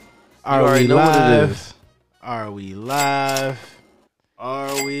Are we live? Are we live?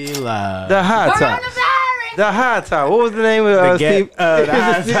 Are we live? The high top. The high top. What was the name of Steve? The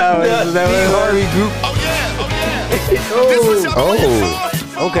high top. Group.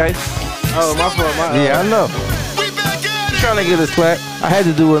 Oh. Okay. Oh, my fault. Yeah, I know. Trying to get us clap. I had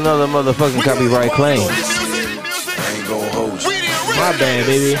to do another motherfucking copyright claim. My bad,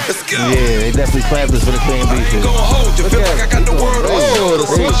 baby. Yeah, they definitely clapped us for the clean beat shit. Oh, the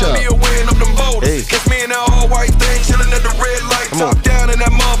switch up. Hey. Catch me in that all white thing, chillin' at the red light, top down in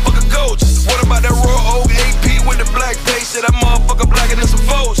that motherfucker gorgeous. What about that raw old AP with the black face? Shit, that motherfucker blacker than some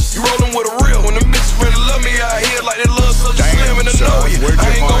foes. You rollin' with a real, when the bitches really love me out here like they love such a slim and I know you. I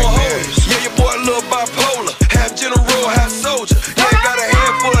ain't gon' hold you. Yeah, your boy a little bipolar, half general, half soldier. Yeah, I got a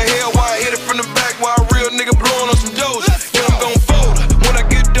handful of hair while I hit it from the back while a real nigga blowin' on some doja. Yeah, I'm gon' fold her. When I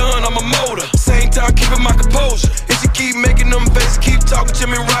get done, I'm a motor. Same time, keeping my composure. If she keep making them faces, keep talking to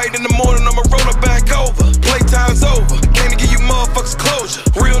me right in the morning, I'ma roll her back over. Playtime's over. Came to give you motherfuckers closure.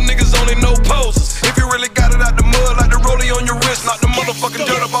 Real niggas only know poses. If you really got it out the mud, like the rollie on your wrist, knock the motherfucking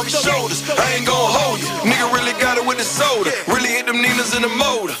dirt up off your shoulders. I ain't gon' hold you. Nigga really got it with the soda. Really hit them Ninas in the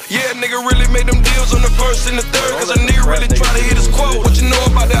motor. Yeah, nigga really made them deals on the first and the third. Cause a nigga really try to hit his quote. What you know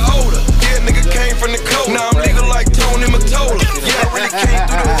about that odor? Yeah, nigga came from the coast. Now I'm legal like Tony Mottola. Yeah, I really came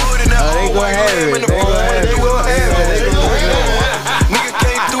through the hood in that old white lamb in the phone. Nigga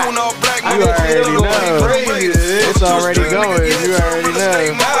came through in all black. You already know. It's already going. You already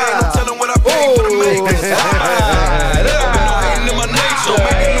know. Tell them what I paid for the make.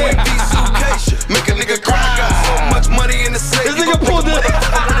 Make a nigga cry. Got so much money in the safe. This nigga pulled it.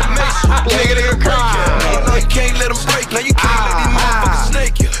 Nigga cry. Now you can't let them break. Now you can't let these motherfuckers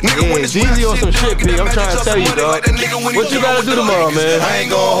snake you. Nigga, when it's Jeezy on some shit, P. I'm trying to tell you, dog. What you gotta do tomorrow, man? I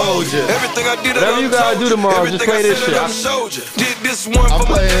ain't gon' hold you. Everything I did, whatever you gotta do tomorrow, just play this shit. Did this one for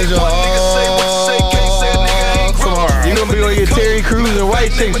my playing You gonna be on your Terry Crews and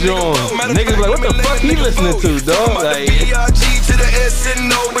White Chicks joint. Niggas like, what the fuck he listening to, dog? Like,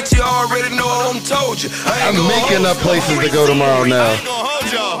 I'm making up places to go tomorrow now.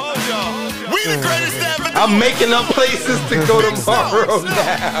 I'm making up places to go tomorrow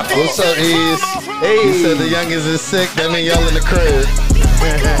now. What's up, Ease? Hey. You said the youngest is sick. That mean y'all in the crib.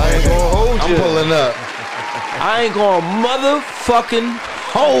 I ain't gonna hold I'm you. pulling up. I ain't gonna motherfucking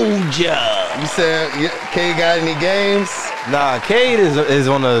hold ya. You said K got any games? Nah, Cade is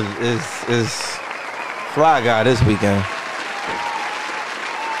on a is fly guy this weekend.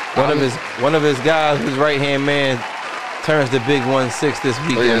 One of his guys, his right hand man, turns the big 1-6 this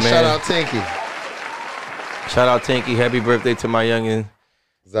weekend, man. Shout out Tinky. Shout out Tinky. Happy birthday to my youngin.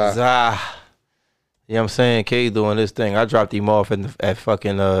 Zah. You know what I'm saying? Cade doing this thing. I dropped him off at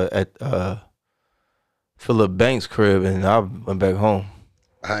Philip Banks' crib and I went back home.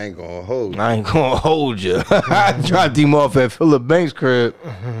 I ain't gonna hold you. I ain't gonna hold you. I dropped him off at Philip Banks' crib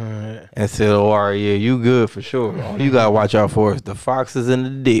and said, "Oh, all right, yeah, you good for sure. All you gotta watch out for is the foxes and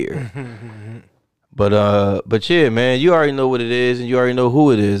the deer." But yeah, man, you already know what it is and you already know who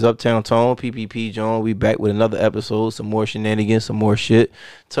it is. Uptown Tone, PPP John. We back with another episode, some more shenanigans, some more shit.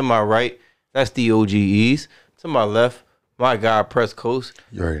 To my right, that's the OGEs. To my left, my guy Press Coast.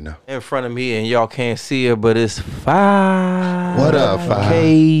 You already know. In front of me, and y'all can't see her, but it's 5. What up,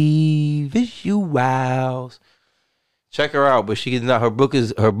 5K visuals. Check her out, but she's not. Her book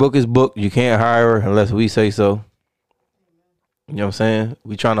is booked. You can't hire her unless we say so. You know what I'm saying?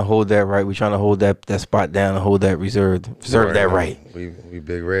 We trying to hold that right. We trying to hold that spot down and hold that reserve that right. We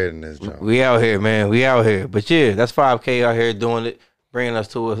big red in this job. We out here, man. We out here. But yeah, that's 5K out here doing it, bringing us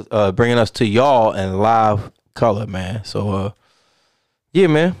to y'all in live color, man. So yeah,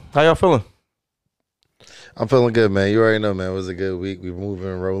 man. How y'all feeling? I'm feeling good, man. You already know, man. It was a good week. We moving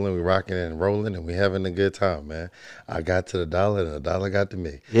and rolling. We rocking and rolling, and we having a good time, man. I got to the dollar, and the dollar got to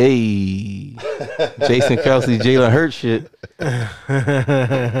me. Hey, Jason Kelsey, Jalen Hurts shit.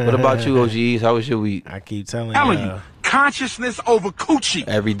 What about you, OGs? How was your week? I keep telling you. Consciousness over coochie.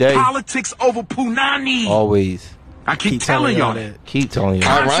 Every day. Politics over punani. Always. I keep telling y'all that. Keep telling y'all.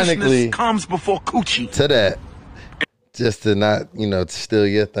 Ironically, comes before coochie. To that, just to not, to steal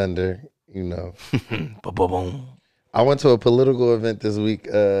your thunder, I went to a political event this week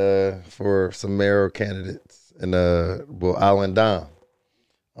for some mayoral candidates in Island Dom.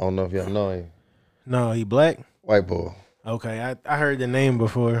 I don't know if y'all know him. No, he black? White boy. Okay, I heard the name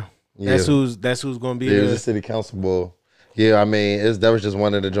before. Yeah. That's who's gonna be there. It was a city council boy. Yeah, I mean, that was just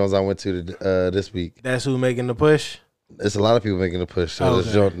one of the joints I went to this week. That's who making the push? It's a lot of people making the push. So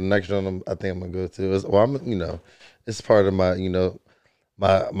this joint, the next joint I think I'm gonna go to. It's part of my,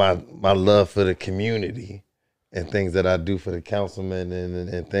 my love for the community and things that I do for the councilman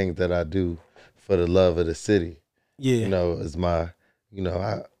and things that I do for the love of the city. Yeah. You know, is my,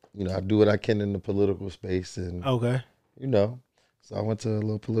 I do what I can in the political space, and Okay. so I went to a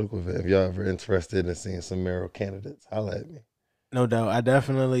little political event. If y'all ever interested in seeing some mayoral candidates, holla at me. No doubt. I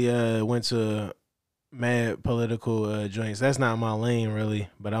definitely went to mad political joints. That's not my lane really,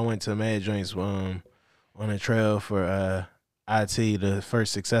 but I went to mad joints on a trail for IT, the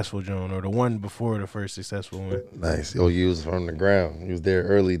first successful joint, or the one before the first successful one. Nice. Oh, you was from the ground. You was there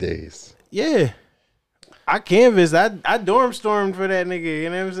early days. Yeah. I canvassed. I dorm stormed for that nigga. You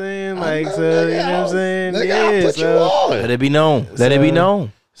know what I'm saying? Like, so you know what I'm saying? Nigga, Yeah. I put you on. Let it be known. Let it be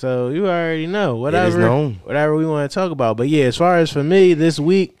known. So you already know It is known. whatever we want to talk about. But yeah, as far as for me this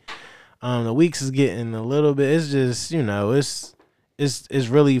week, the weeks is getting a little bit. It's just it's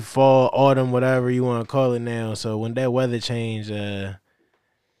really fall, autumn, whatever you want to call it now. So when that weather change, the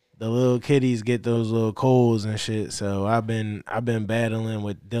little kitties get those little colds and shit. So I've been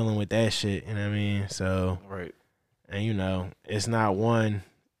dealing with that shit. You know what I mean? So Right. and it's not one,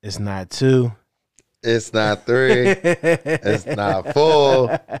 it's not two. It's not 3. It's not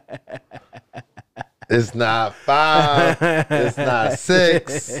 4. It's not 5. It's not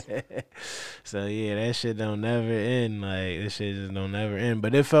 6. So yeah, that shit don't never end. Like this shit just don't never end.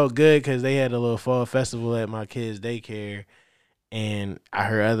 But it felt good because they had a little fall festival at my kids' daycare, and I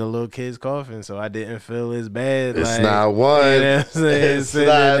heard other little kids coughing, so I didn't feel as bad. It's like, not 1. You know what I'm saying? It's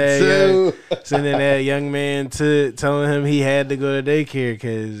not 2. Sending that young man to telling him he had to go to daycare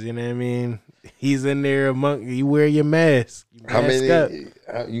because you know what I mean. He's in there among you. Wear your mask. You How mask many?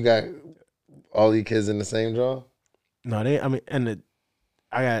 up. You got all your kids in the same draw? No,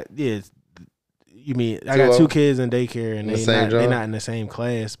 I got You mean I 2 got of 2 them? kids in daycare and In the they same not job? in the same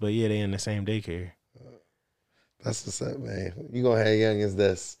class, but yeah, they in the same daycare. That's what's up, man. You gonna have youngins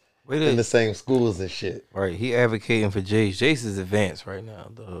that's Wait in a the same schools and shit. Right. He advocating for Jace. Jace is advanced right now,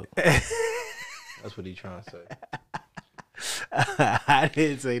 dog. That's what he trying to say. I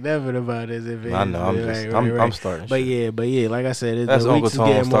didn't say nothing about this. I know. I'm starting. But shit. yeah, like I said, That's the Uncle weeks is Tom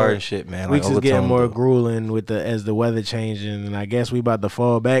getting starting more. shit, man. Weeks like is Uncle getting Tom more do. grueling as the weather changing, and I guess we about to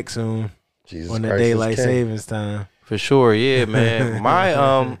fall back soon Jesus on the Christ is daylight king. savings time. For sure, yeah, man.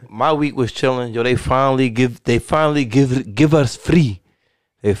 My week was chilling. Yo, they finally give us free.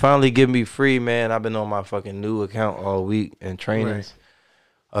 They finally give me free, man. I've been on my fucking new account all week and trainings.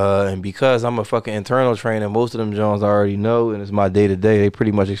 And because I'm a fucking internal trainer, most of them Jones I already know, and it's my day to day. They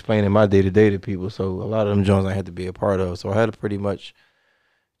pretty much explaining my day to day to people. So a lot of them Jones I had to be a part of. So I had a pretty much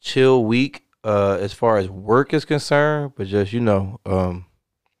chill week as far as work is concerned, but just in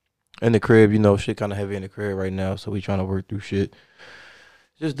the crib, shit kind of heavy in the crib right now. So we trying to work through shit.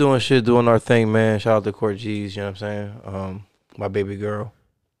 Just doing our thing, man. Shout out to Court G's, you know what I'm saying? My baby girl.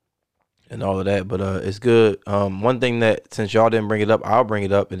 And all of that, but it's good. One thing that, since y'all didn't bring it up, I'll bring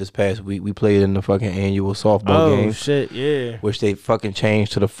it up. In this past week, we played in the fucking annual softball game. Oh shit, yeah, Which they fucking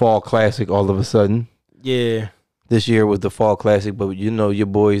changed to the Fall Classic all of a sudden. yeah. This year was the Fall Classic, but your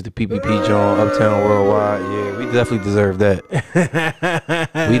boys, the PPP John, Uptown Worldwide, yeah, we definitely deserve that.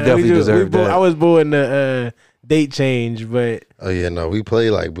 We definitely deserve that. I was born the date change, but Oh yeah, no, we play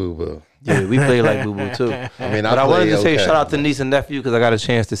like Boo Boo. Yeah, we play like Boo Boo too. I mean, But I wanted to say okay. shout out to niece and nephew because I got a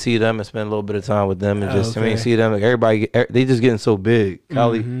chance to see them and spend a little bit of time with them and just Okay. see them. Everybody, they just getting so big.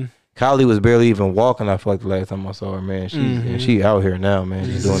 Kylie was barely even walking. I feel like the last time I saw her, man. She out here now, man.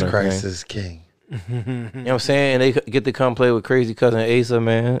 She's doing Jesus her Christ thing. is king. You know what I'm saying? And they get to come play with crazy cousin Asa,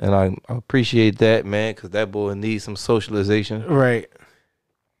 man. And I appreciate that, man, because that boy needs some socialization. right.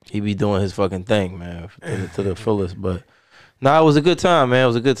 He be doing his fucking thing, man, to the fullest. But nah, it was a good time, man. It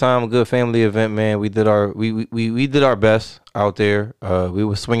was a good time, a good family event, man. We did our best out there. We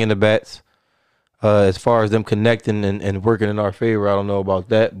were swinging the bats. As far as them connecting and working in our favor, I don't know about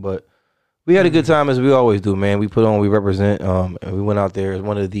that, but we had a good time as we always do, man. We put on, we represent, and we went out there as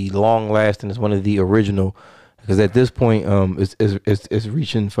one of the long lasting, as one of the original, because at this point, it's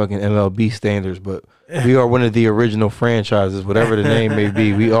reaching fucking MLB standards, but we are one of the original franchises, whatever the name may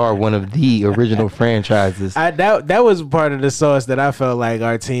be. We are one of the original franchises. That was part of the sauce that I felt like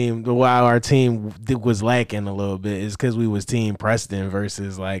our team was lacking a little bit is because we was Team Preston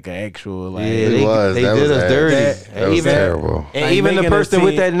versus like an actual like. Yeah, It they was. did That was us ass. dirty. That was terrible. And Like, even the making a person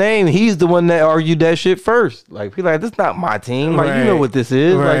with team- that name, he's the one that argued that shit first. Like, people like, this not my team. Like, you know Right. what this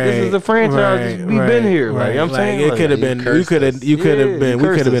is. Like, this is a franchise. Right, We've been right, here. Like, you know what I'm saying? it Like, could have you been. You cursed could have. us. You could Yeah, have been. you We could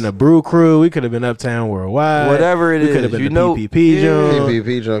cursed have been us. a Brew Crew. We could have been Uptown Worldwide. Whatever it we could is, have been you the know. PPP Yeah. joint.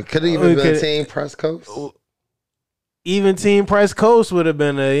 PPP joint. Could have We even been could- Team Press Coast. Even Team Price Coast would have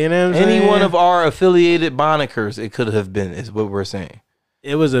been a. You know what I'm saying? Any one of our affiliated monikers, it could have been, is what we're saying.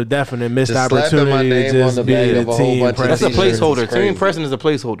 It was a definite missed Just slapping my opportunity to name on just the be back the of a whole team bunch of That's a president. t-shirts. placeholder. It's crazy. Team Preston is a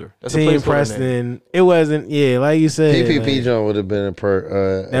placeholder. That's a Team placeholder name. Preston. It wasn't. Yeah, like you said, PPP like, John would have been that would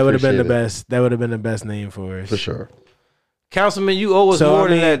have been the appreciated, best. That would have been the best name for us for sure. Councilman, you owe us So, more I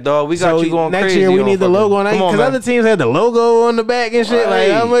than mean, that, dog. We got so you going next crazy. year we on need the fucking- logo on that Come on, because man. other teams had the logo on the back and shit. Like,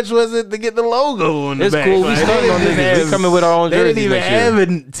 Right. how much was it to get the logo on the It's back? cool. We Like, starting they on didn't this. We have- coming with our own They jerseys didn't even next year. have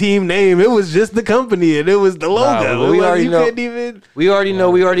a team name. It was just the company and it was the logo. but It we wasn't- already you know- couldn't even. We already know.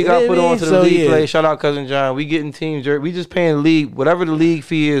 We already got Yeah, put man. on to the So, league yeah. play. Shout out Cousin John. We getting team jersey. We just paying the league whatever the league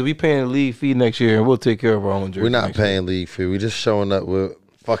fee is. We paying the league fee next year, and we'll take care of our own jersey. We're not next year. paying league fee. We just showing up with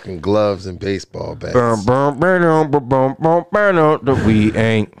fucking gloves and baseball bats. We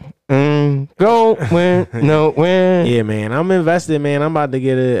ain't going nowhere. Yeah, man. I'm invested, man. I'm about to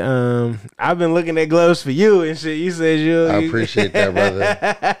get it. I've been looking at gloves for you and shit. You said you. I appreciate that,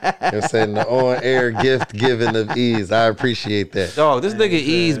 brother. You're saying the on-air gift giving of ease. I appreciate that. Dog, this nigga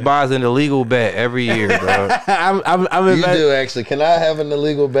Ease buys an illegal bet every year, dog. I'm You invested. do actually. Can I have an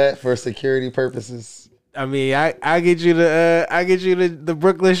illegal bat for security purposes? I mean, I get you the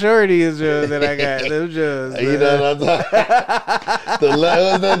Brooklyn Shorties Jones that I got. Them Jones. You know what I'm talking? The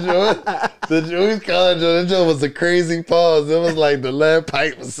last that joint, the we calling Joe. That joint was a crazy pause. It was like the lead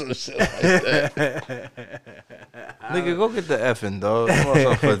pipe or some shit like that. Nigga, go get the effing dog.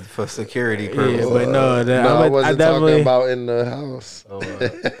 Come on, for security purposes. Yeah, but no, No, I wasn't definitely. talking about in the house.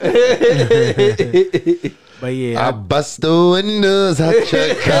 But yeah, I bust the windows out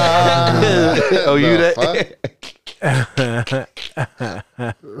your car. Oh, you The that?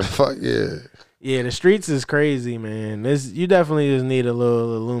 Fuck yeah. yeah, the streets is crazy, man. You definitely just need a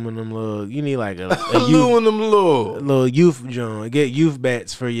little aluminum, you need like a youth, Aluminum law. little youth joint. Get youth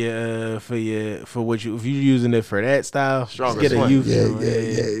bats for what you if you're using it for that style. Stronger Just get a swing. youth Yeah, joint.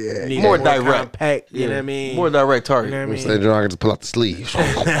 yeah. You need More that direct. compact. You know what I mean? More direct target. You know what I mean? Say John, I can just pull out the sleeve.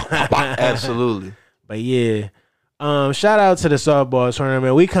 Absolutely. But yeah, shout out to the softball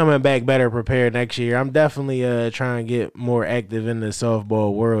tournament. We coming back better prepared next year. I'm definitely trying to get more active in the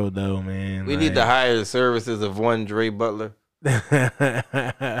softball world though, man. We need to hire the services of one Dre Butler. Come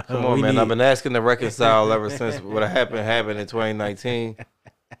Come on, man. I've been asking to reconcile ever since what happened in 2019.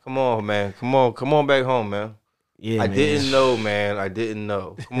 Come on, man. Come on back home, man. Yeah, I man. didn't know, man. I didn't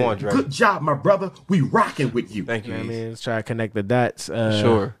know. Come on, Dre. Good job, my brother. We rocking with you. Thank you. You know what I Ease. mean, let's try to connect the dots.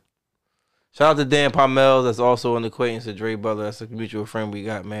 Sure. Shout out to Dan Palmel, that's also an acquaintance of Dre Butler. That's a mutual friend we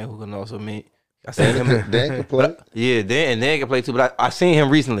got, man, who can also meet. I seen him. Dan can play. Yeah, Dan can play too. But I seen him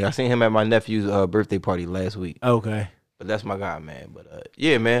recently. I seen him at my nephew's birthday party last week. Okay. But that's my guy, man. But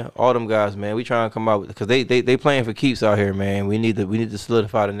yeah, man, all them guys, man, we trying to come out because they playing for keeps out here, man. We need to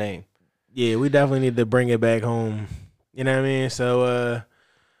solidify the name. Yeah, we definitely need to bring it back home. You know what I mean? So,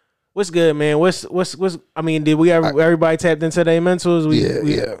 what's good, man? What's? I mean, did we everybody tapped into their mentals?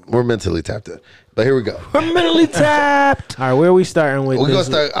 Yeah. We're mentally tapped in. But here we go. We're mentally tapped. All right, where are we starting with? We're going this?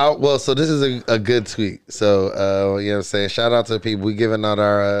 to start out. Well, so this is a good tweet. So, you know what I'm saying? Shout out to the people. We giving out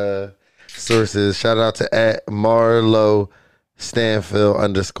our sources. Shout out to @Marlo Stanfield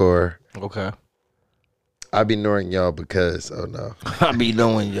 _ Okay. I be ignoring y'all because, oh no. I be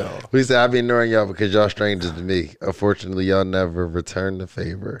knowing y'all. We said I be ignoring y'all because y'all strangers to me. Unfortunately, y'all never return the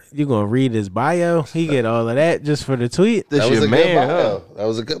favor. You gonna read his bio? He get all of that just for the tweet. This That was your a man, good bio. huh? That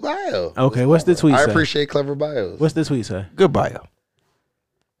was a good bio. Okay, what's the tweet I say? appreciate clever bios. What's the tweet say? Good bio.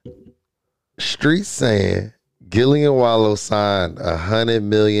 Street saying Gillian Wallow signed a $100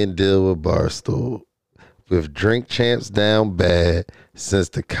 million deal with Barstool, with drink champs down bad since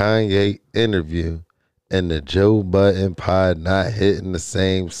the Kanye interview, and the Joe Budden pod not hitting the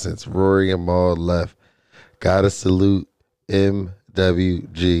same since Rory and Maul left. Gotta salute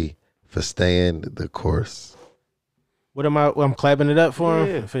MWG for staying the course. What am I? I'm clapping it up for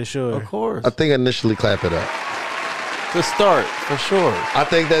him Yeah. for sure. Of course. I think initially clap it up. To start, for sure. I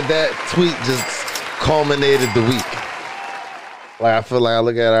think that tweet just culminated the week. Like, I feel like I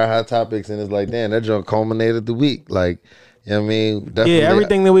look at our hot topics and it's like, damn, that joint culminated the week. Like, you know what I mean? Definitely, Yeah,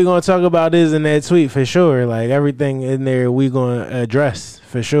 everything that we're gonna talk about is in that tweet for sure. Like everything in there, we gonna address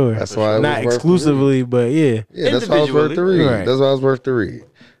for sure. That's why it was not worth the exclusively, but yeah. Yeah, that's why it was worth to read. Right. That's why it was worth to read.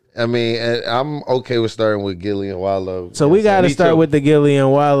 I mean, and I'm okay with starting with Gillian Wallow. So we got to Me start too. with the Gillian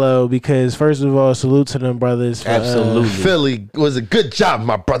Wallow because first of all, salute to them brothers. For, Absolutely. Philly was a good job,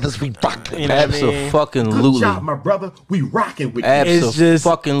 my brothers. We rocked it. you know what I mean? Absolutely. Good job, my brother. We rocking with you. It's just-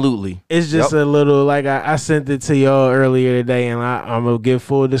 Absolutely. It's just a little like I sent it to y'all earlier today, and I'm gonna give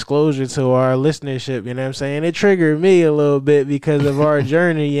full disclosure to our listenership. You know what I'm saying? It triggered me a little bit because of our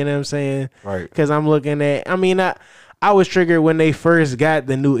journey. You know what I'm saying? Right. Because I'm looking at. I mean, I was triggered when they first got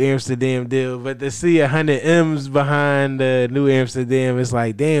the New Amsterdam deal, but to see 100 M's behind the New Amsterdam, it's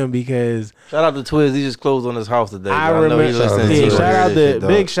like damn. Because shout out to Twiz, he just closed on his house today. I know he remember. listening to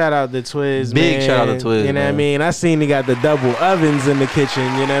Big shout out to Twiz. Big man. shout out to Twiz. You know man. what I mean? I seen he got the double ovens in the kitchen.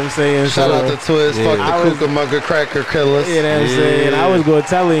 You know what I'm saying? Shout out to Twiz. Yeah. Fuck the Cucamonga cracker killers. You know what I'm saying? I was gonna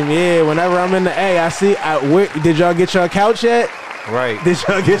tell him, whenever I'm in the did y'all get your couch yet? Right. Did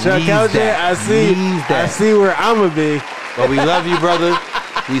y'all get your Needs couch that. yet? Needs I that. see where I'ma be. But we love you, brother.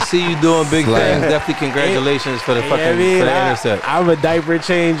 We see you doing big things. Definitely congratulations for the fucking for the intercept. I'm a diaper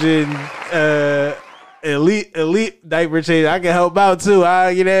changing elite diaper change. I can help out too.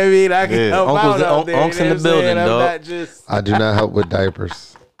 You know what I mean? I can help out there. Uncle's in the building, dog. I do not help with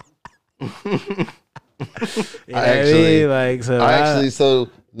diapers. Go ahead.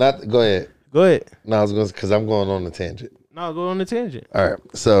 Go ahead. Go ahead. No, I was going because I'm going on a tangent. No, go on the tangent. All right.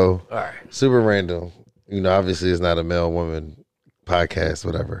 So, super random. You know, obviously it's not a male woman podcast,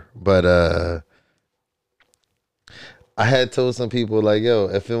 whatever. But I had told some people like, yo,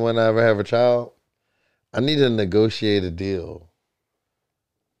 if and when I ever have a child, I need to negotiate a deal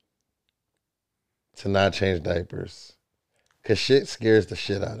to not change diapers. Cause shit scares the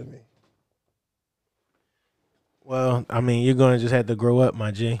shit out of me. Well, I mean, you're gonna just have to grow up, my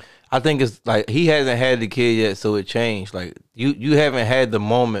G. I think it's like he hasn't had the kid yet, so it changed. Like you haven't had the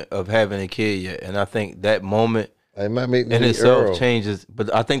moment of having a kid yet, and I think that moment It might make me in itself changes.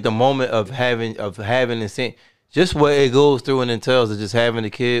 But I think the moment of having and seeing just what it goes through and entails of just having a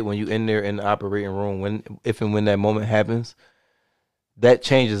kid when you in there in the operating room, if and when that moment happens, that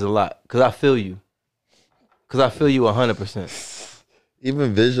changes a lot. Cause I feel you. 100%.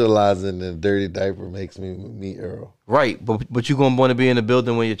 Even visualizing the dirty diaper makes me meet Earl. Right, but you're gonna want to be in the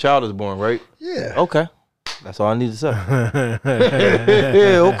building when your child is born, right? Yeah. Okay. That's all I need to say.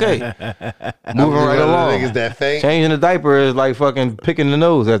 Yeah, okay. Moving right along. Niggas that faint. Changing the diaper is like fucking picking the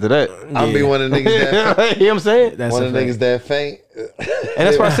nose after that. I'll be one of the niggas that faint. You know what I'm saying? That's One of the niggas that faint. And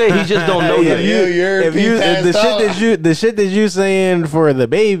that's why I say he just don't know If yet. the shit that you saying for the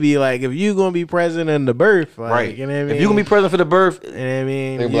baby, like if you gonna be present in the birth, like, Right. You know what I mean? If you gonna be present for the birth, you know what I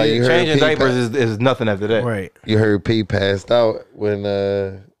mean? They be like, you heard changing P diapers is nothing after that. Right. You heard P passed out when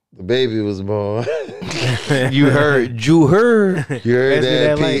the baby was born. You heard. You heard Pass that me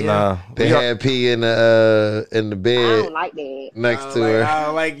that P. light, Nah. They had P in the I bed don't like that. next to her. I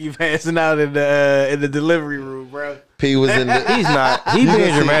don't like you passing out in the delivery room, bro. P was in the. He's not. He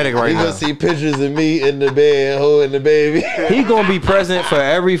being dramatic right You now. gonna see pictures of me in the bed holding the baby. He gonna be present for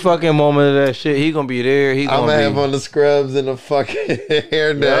every fucking moment of that shit. He gonna be there. He I'm gonna gonna be. have on the scrubs and the fucking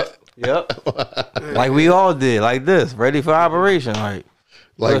hairnet. Yep. Like we all did, like this, ready for operation. Like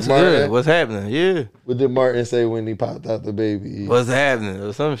what's Martin. good? What's happening? Yeah. What did Martin say when he popped out the baby? What's happening?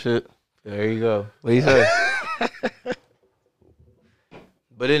 Or some shit. There you go. What you say?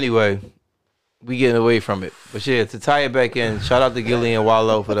 But anyway, we getting away from it. But yeah, to tie it back in, shout out to Gillian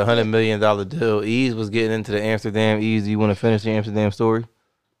Wallow for the $100 million deal. Ease was getting into the Amsterdam. Ease, you want to finish the Amsterdam story?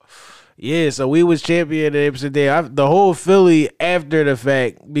 Yeah, so we was champion at Amsterdam. The whole Philly after the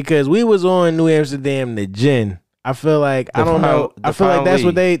fact, because we was on New Amsterdam the gin. I feel like I don't know. I feel like that's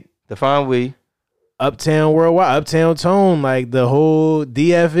what they define we. Uptown Worldwide, Uptown Tone, like the whole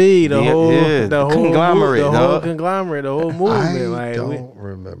DFE, the whole conglomerate, the whole conglomerate, the whole movement. I Like don't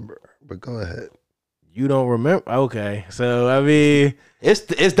remember, but go ahead. You don't remember? Okay, so I mean,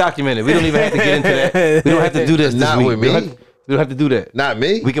 it's documented. We don't even have to get into that. We don't have to do this. Not week. with me. We don't have to do that. Not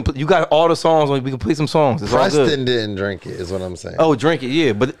me. We can. You got all the songs. We can play some songs. It's all good. Preston didn't drink it, is what I'm saying. Oh, drink it,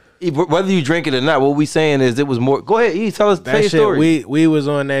 yeah. But whether you drink it or not, what we saying is it was more. Go ahead, tell us that your shit. story. We was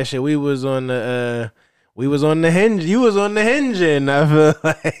on that shit. We was on the hinge. You was on the hinging. I feel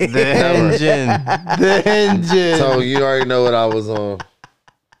like the engine. So you already know what I was on.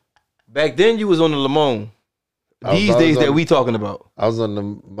 Back then, you was on the Limon. I These was days on- that we talking about. I was on the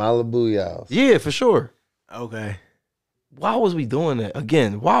Malibu Yals. Yeah, for sure. okay. Why was we doing that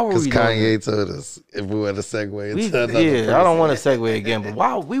again? Why were Because we doing that? Kanye told us if we were to segue into another I don't want to segue again, but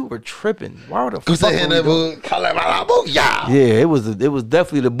why we were tripping? Why the fuck were we doing? Yeah, it was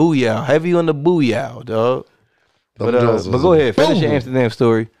definitely the booyah. Heavy on the booyah, dog. But go ahead, finish your Amsterdam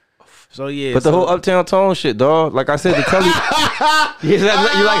story. So yeah, But the whole Uptown Tone shit, dog. Like I said, to Kelly, you like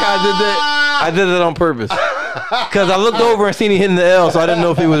how I did that? I did it on purpose because I looked over and seen he hitting the L, so I didn't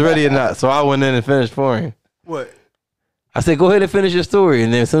know if he was ready or not. So I went in and finished for him. what? I said, go ahead and finish your story,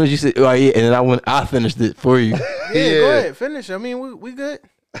 and then as soon as you said, oh yeah, and then I finished it for you. Yeah, go ahead, finish. I mean, we good.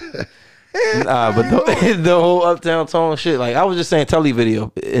 Nah, but the whole Uptown Tone shit, like I was just saying, Telly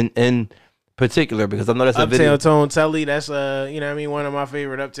video in particular because I know that's a video. Uptown Tone Telly, that's you know what I mean, one of my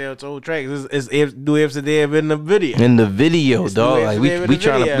favorite Uptown Tone tracks. Is New Amsterdam in the video. In the video, It's dog. New Like Amsterdam in we the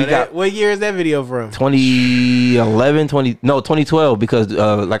trying to video. we got What year is that video from? 2012 because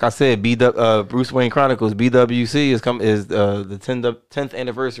like I said, Bruce Wayne Chronicles BWC is the 10th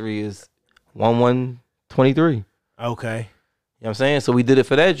anniversary is 1/1/23. Okay. You know what I'm saying? So we did it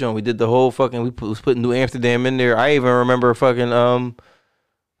for that joint. We did the whole fucking was putting New Amsterdam in there. I even remember fucking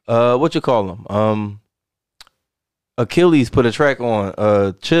what you call them? Achilles put a track on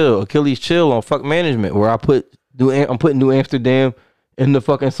Achilles Chill on Fuck Management where I'm putting New Amsterdam in the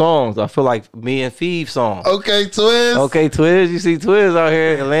fucking songs. I feel like me and Thieve song. Okay, Twiz. Okay, Twiz. You see Twiz out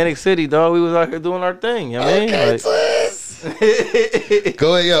here in Atlantic City, dog. We was out here doing our thing. You know what I mean? Okay, Like, Twiz.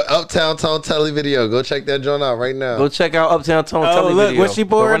 Go ahead, yo, Uptown Tone Telly video. Go check that joint out right now. go check out Uptown Tone Oh, Telly look video. what she Go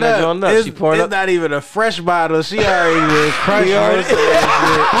pouring run that up. joint up. It's, She pouring it's up. not even a fresh bottle. She already was crushed most of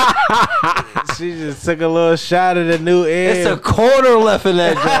that shit. She just took a little shot of the New Air. It's a quarter left in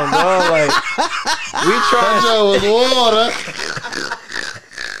that joint, dog. Like we That trying. joint was water.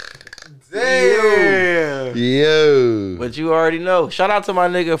 Damn. Yo. But you already know. Shout out to my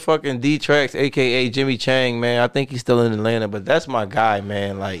nigga fucking D-Trax, aka Jimmy Chang, man. I think he's still in Atlanta, but that's my guy,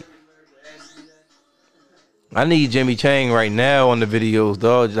 man. Like, I need Jimmy Chang right now on the videos,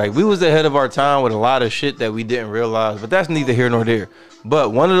 dog. Like, we was ahead of our time with a lot of shit that we didn't realize, but that's neither here nor there.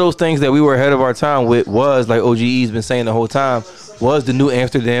 But one of those things that we were ahead of our time with was, like OGE's been saying the whole time, was the New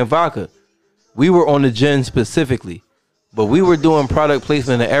Amsterdam vodka. We were on the gin specifically. But we were doing product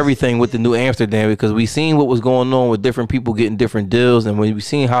placement and everything with the New Amsterdam because we seen what was going on with different people getting different deals. And when we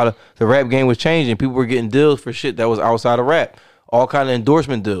seen how the rap game was changing, people were getting deals for shit that was outside of rap. All kind of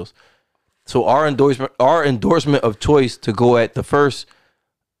endorsement deals. So our endorsement of choice to go at the first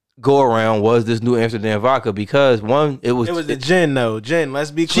go around was this New Amsterdam vodka because one, it was the gin though. Gin,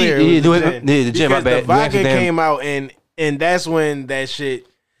 let's be clear. Yeah, It was the gin. the gin, my Because bad. the vodka New Amsterdam. came out and that's when that shit.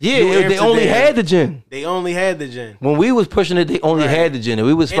 Yeah, New they only Amsterdam, had the gin. They only had the gin. When we was pushing it, they only Right. had the gin. And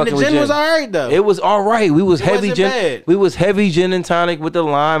we was And fucking the with gin gin. was alright though. It was all right. We was It heavy wasn't gin. bad. We was heavy gin and tonic with the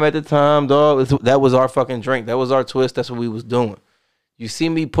lime at the time, dog. That was our fucking drink. That was our twist. That's what we was doing. You see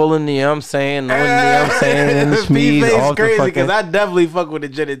me pulling the I'm saying, knowing the I'm saying, and the Schmees P-Face off the crazy fucking because I definitely fuck with the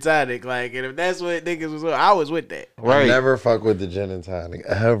gin and tonic. Like, and if that's what niggas was, I was with that. I right. never fuck with the gin and tonic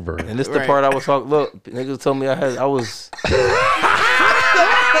ever. And this the Right. part I was talking. Look, niggas told me I was.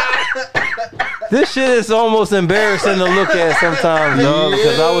 This shit is almost embarrassing to look at sometimes, dog,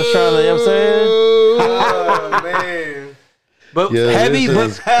 because I was trying to, you know what I'm saying? Oh man. But Yeah, heavy, this but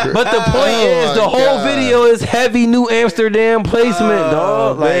is but the point Oh is my the whole God. video is heavy New Amsterdam placement,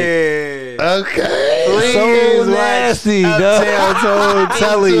 dog. Like Man. Okay. so nasty, dog. Uptown Tone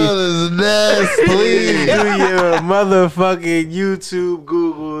Telly. This is nasty. Please do your motherfucking YouTube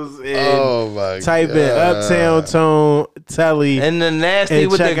Googles and Oh my type God. in Uptown Tone Telly. And the nasty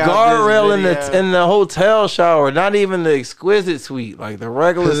And with the check out this guardrail in video. in the hotel shower, not even the exquisite suite, like the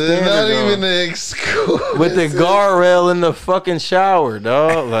regular It's standard. not dog. even the excuse. With the guardrail in the fucking shower,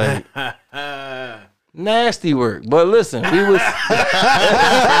 dog. Like nasty work. But listen, we was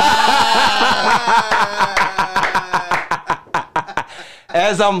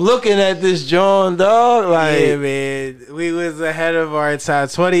as I'm looking at this John, dog, like yeah, man. We was ahead of our time.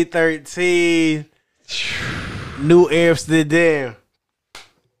 2013. New Amsterdam.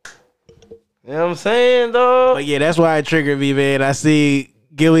 you know what I'm saying, dog? But yeah, that's why it triggered me, man. I see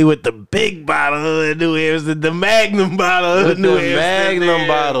Gilly with the big bottle of New Amsterdam, the Magnum bottle of With New the Amsterdam. Magnum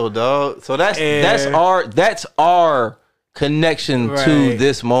bottle, dog. So that's And- that's our connection to Right.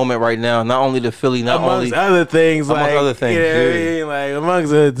 this moment right now. Not only the Philly, not Amongst only other things, amongst like other things, you know what I yeah. mean? Like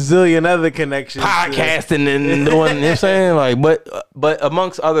amongst a zillion other connections, podcasting and doing, you know what I'm saying? Like, but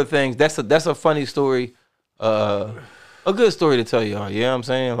amongst other things, that's a funny story, a good story to tell y'all. You know what I'm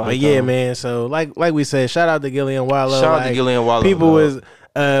saying? Like, But yeah, man. So like we said, shout out to Gillian Wallow. Shout out to Like, Gillian Wallow, People dog.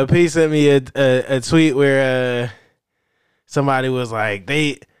 was P sent me a tweet where somebody was like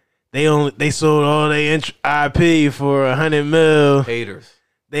they sold all their IP for $100 million. haters.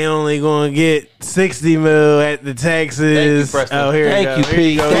 They only gonna get $60 million at the taxes. Thank you, Preston. Oh, here Thank we you, go. Here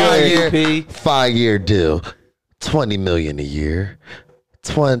P. go. Thank Here. you, P. 5-year deal, $20 million a year.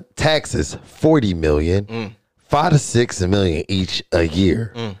 Taxes, $40 million. 5 to 6 million each a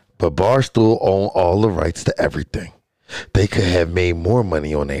year. But Barstool own all the rights to everything. They could have made more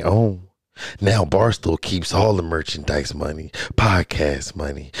money on their own. Now Barstool keeps all the merchandise money, podcast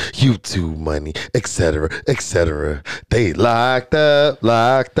money, YouTube money, etc., etc. They locked up.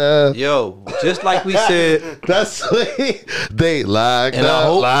 Yo, just like we said, That's sweet. They locked And I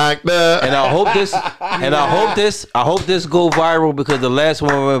hope- locked up. and I hope this go viral because the last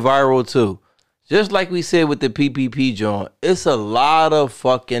one went viral too. Just like we said with the PPP joint, it's a lot of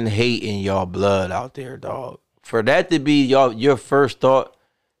fucking hate in y'all blood out there, dog. For that to be your first thought,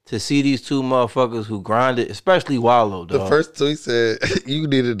 to see these two motherfuckers who grinded, especially Wallow, dog. The first tweet said, you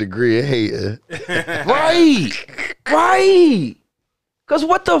need a degree in hating. Right. Because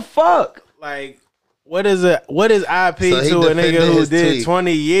what the fuck? Like, what is IP So he to a nigga who defended did his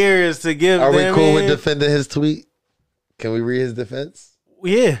 20 years to give Are we them cool with in? defending his tweet? Can we read his defense?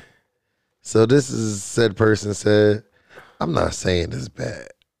 Yeah. So this is said person said, I'm not saying it's bad.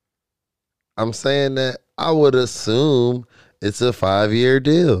 I'm saying that I would assume it's a 5-year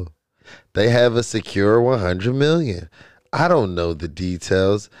deal. They have a secure $100 million. I don't know the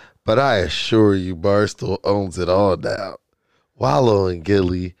details, but I assure you Barstool owns it all now. Wallow and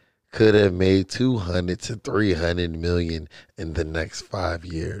Gilly could have made $200 to $300 million in the next 5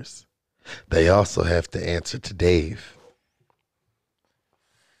 years. They also have to answer to Dave.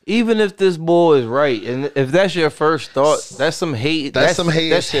 Even if this boy is right, and if that's your first thought, that's some hate. That's some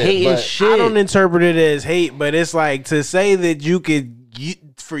hating shit, hating but shit. I don't interpret it as hate, but it's like to say that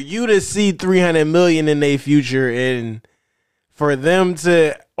for you to see 300 million in their future and for them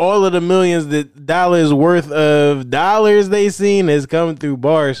to all of the millions that dollars worth of dollars they seen has come through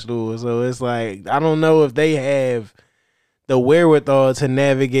Barstool. So it's like, I don't know if they have the wherewithal to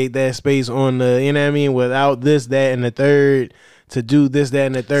navigate that space on the, you know what I mean, without this, that, and the third, to do this, that,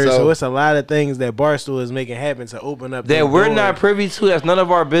 and the third. So it's a lot of things that Barstool is making happen to open up that we're door. not privy to. That's none of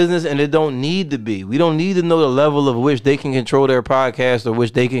our business, and it don't need to be. We don't need to know the level of which they can control their podcast or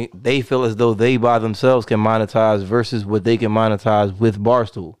which they feel as though they by themselves can monetize versus what they can monetize with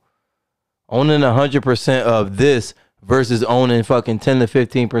Barstool. Owning 100% of this versus owning fucking 10 to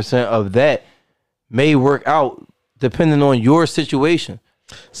 15% of that may work out depending on your situation.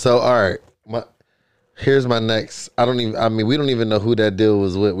 So, all right. Here's my next. We don't even know who that deal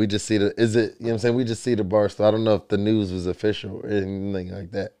was with. We just see you know what I'm saying? We just see the Barstool. I don't know if the news was official or anything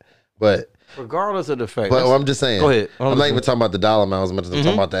like that. But regardless of the fact. But I'm just saying. Go ahead. I'm not even talking about the dollar amount. I'm talking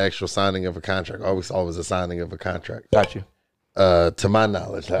about the actual signing of a contract. Always a signing of a contract. Got you. To my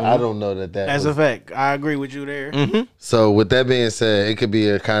knowledge. I don't know that That's a fact. I agree with you there. So with that being said, it could be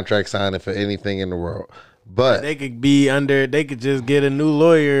a contract signing for anything in the world. But they could just get a new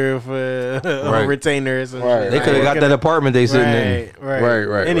lawyer for a retainer or something. Right. They could have got that apartment they sitting in.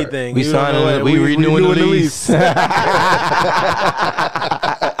 Right. Anything. We signing, we renewing the lease. So you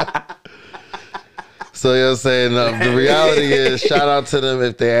know what I'm saying? The reality is, shout out to them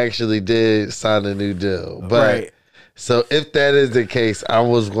if they actually did sign a new deal. But so if that is the case, I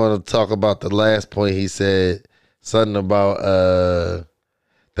was going to talk about the last point he said, something about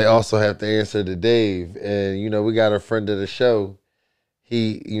they also have to answer to Dave. And, you know, we got a friend of the show.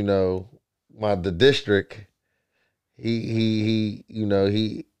 He, you know, the district, he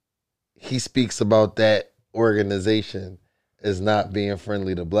speaks about that organization as not being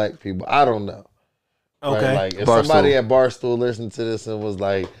friendly to black people. I don't know. Okay. Right? Like if somebody at Barstool listened to this and was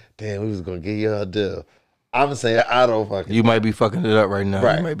like, damn, we was going to give you a deal. I'm saying I don't fucking You might be fucking it up right now.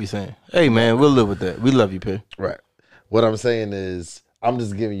 Right. You might be saying, hey, man, we'll live with that. We love you, P. Right. What I'm saying is, I'm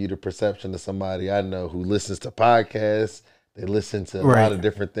just giving you the perception of somebody I know who listens to podcasts. They listen to a lot of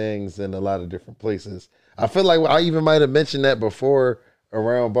different things in a lot of different places. I feel like I even might have mentioned that before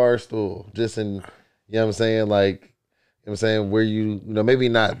around Barstool, just in, you know what I'm saying? Like, you know what I'm saying? Where you know, maybe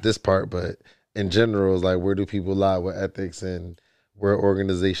not this part, but in general, is like, where do people lie with ethics and where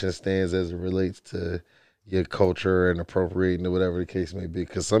organization stands as it relates to your culture and appropriating or whatever the case may be.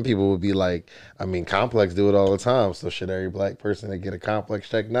 Because some people would be like, I mean, Complex do it all the time. So should every black person that get a Complex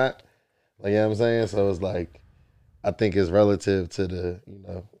check not? Like, you know what I'm saying? So it's like, I think it's relative to the, you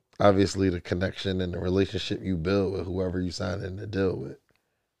know, obviously the connection and the relationship you build with whoever you sign in to deal with.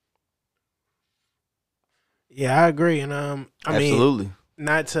 Yeah, I agree. And I Absolutely. mean,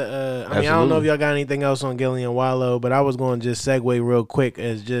 not to I don't know if y'all got anything else on Gillian Wallow, but I was going to just segue real quick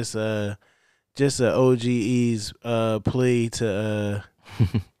as just a OGE's plea to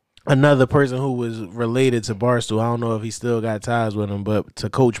another person who was related to Barstool. I don't know if he still got ties with him, but to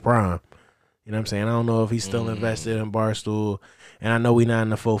Coach Prime. You know what I'm saying? I don't know if he's still invested in Barstool. And I know we're not in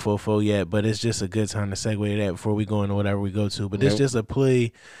the F.O.E yet, but it's just a good time to segue to that before we go into whatever we go to. But it's just a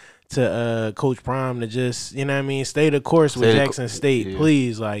plea to Coach Prime to just, you know what I mean, stay the course with Jackson State,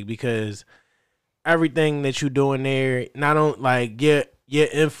 please, like, because everything that you're doing there, not on like your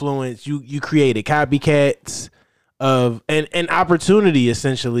influence, you created copycats of an opportunity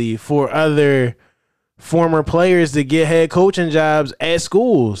essentially for other former players to get head coaching jobs at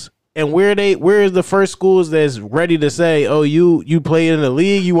schools. And where is the first schools that's ready to say, oh, you play in the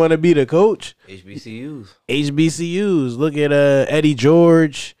league, you want to be the coach? HBCUs. Look at Eddie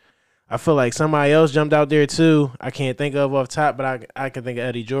George. I feel like somebody else jumped out there too. I can't think of off top, but I can think of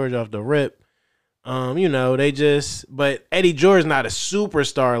Eddie George off the rip. But Eddie George's not a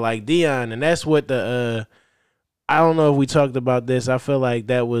superstar like Deion, and that's what I don't know if we talked about this. I feel like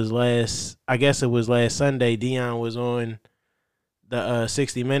that was last Sunday. Deion was on the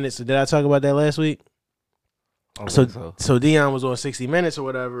 60 Minutes. Did I talk about that last week? So Deion was on 60 Minutes or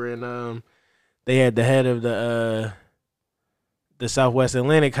whatever, and they had the head of the Southwest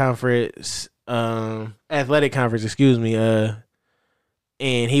Atlantic Conference, Athletic Conference, excuse me,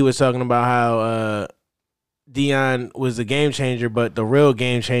 and he was talking about how Deion was a game changer, but the real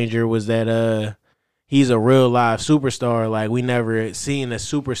game changer was that he's a real live superstar. Like, we never seen a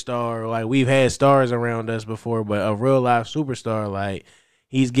superstar. Like, we've had stars around us before, but a real live superstar, like,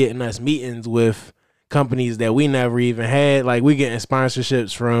 he's getting us meetings with companies that we never even had. Like, we getting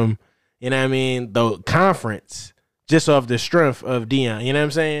sponsorships from, you know what I mean, the conference just off the strength of Deion. You know what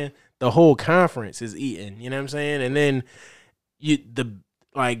I'm saying? The whole conference is eating. You know what I'm saying? And then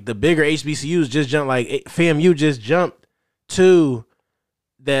the bigger HBCUs just jumped, like FAMU just jumped to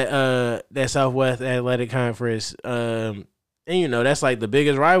that Southwest Athletic Conference. And that's like the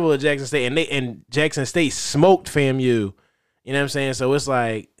biggest rival of Jackson State. And Jackson State smoked FAMU. You know what I'm saying? So it's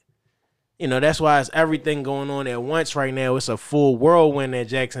like, that's why it's everything going on at once right now. It's a full whirlwind at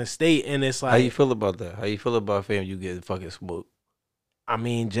Jackson State, and it's like, how you feel about that? How you feel about FAMU getting fucking smoked? I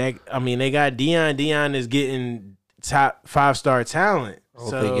mean, they got Deion. Deion is getting top 5-star talent. I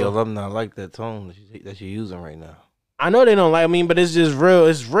don't think your alumni like that tone that you're using right now. I know they don't like me, but it's just real.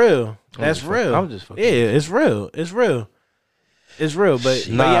 It's real. That's real. I'm just fucking. Yeah, it's real. It's real. It's real. But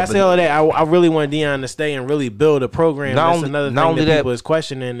I say all that. I really want Deion to stay and really build a program. That's another thing that people is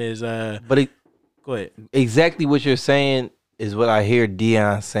questioning is. Go ahead. Exactly what you're saying is what I hear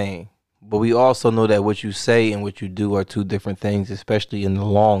Deion saying. But we also know that what you say and what you do are two different things, especially in the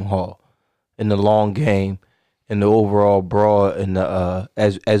long haul, in the long game, in the overall broad, and the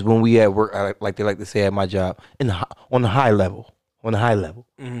as when we at work, like they like to say at my job, on the high level.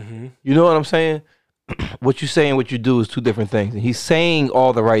 Mm-hmm. You know what I'm saying? What you say and what you do is two different things. And he's saying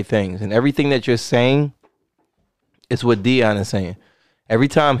all the right things, and everything that you're saying is what Deion is saying. Every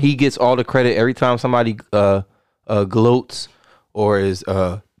time he gets all the credit, every time somebody gloats or is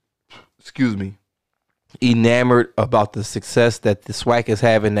enamored about the success that the SWAC is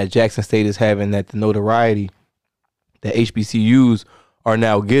having, that Jackson State is having, that the notoriety that HBCUs are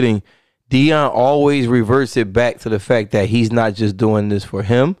now getting, Deion always reverts it back to the fact that he's not just doing this for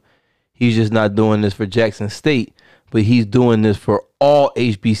him. He's just not doing this for Jackson State, but he's doing this for all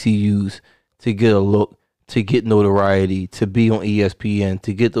HBCUs to get a look, to get notoriety, to be on ESPN,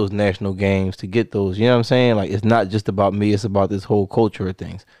 to get those national games, to get those, you know what I'm saying? Like, it's not just about me, it's about this whole culture of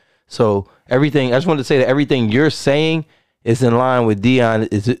things. So everything, I just wanted to say that everything you're saying is in line with Deion,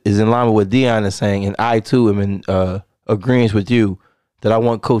 is in line with what Deion is saying, and I too am in agreement with you that I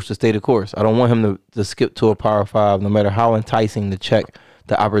want Coach to stay the course. I don't want him to skip to a Power 5, no matter how enticing the check,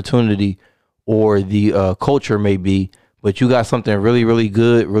 the opportunity, or the culture may be. But you got something really, really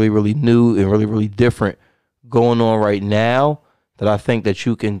good, really, really new, and really, really different going on right now that I think that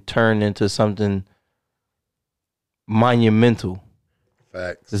you can turn into something monumental.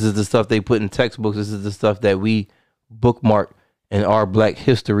 Facts. This is the stuff they put in textbooks. This is the stuff that we bookmark in our Black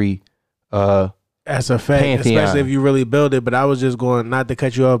history That's a fact, Pantheon. Especially if you really build it. But I was just going, not to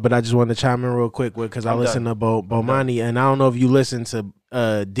cut you off, but I just wanted to chime in real quick because I listened to Bomani, and I don't know if you listened to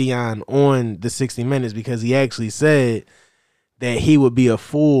Deion on the 60 Minutes, because he actually said that he would be a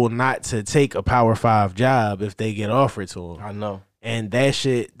fool not to take a Power 5 job if they get offered to him. I know. And that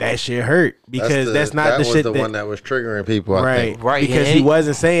shit hurt, because that's not the shit that was the one that was triggering people. I right, think. Right, because he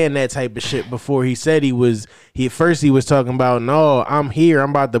wasn't saying that type of shit before. He said he was talking about, no, I'm here.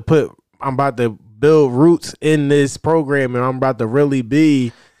 I'm about to build roots in this program, and I'm about to really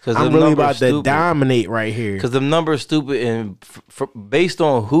be. I'm really about to dominate right here. Because the numbers stupid, and based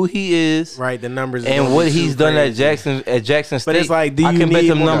on who he is, right? The numbers and what he's done at Jackson State. But it's like, do you I can bet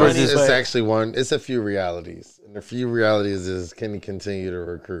them numbers? It's actually one. It's a few realities, and the few realities is, can he continue to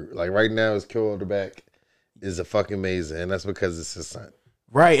recruit? Like right now, his quarterback is a fucking amazing, and that's because it's his son.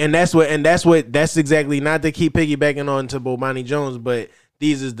 Right, and that's exactly, not to keep piggybacking on to Bomani Jones, but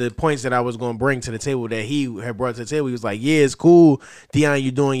these is the points that I was going to bring to the table that he had brought to the table. He was like, yeah, it's cool, Deion,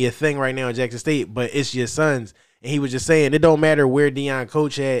 you doing your thing right now at Jackson State, but it's your sons. And he was just saying, it don't matter where Deion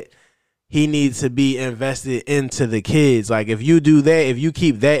coach at, he needs to be invested into the kids. Like, if you do that, if you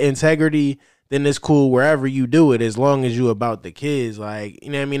keep that integrity, then it's cool wherever you do it, as long as you about the kids. Like, you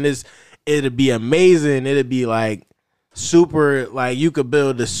know what I mean? It'd be amazing. It'd be like super, like you could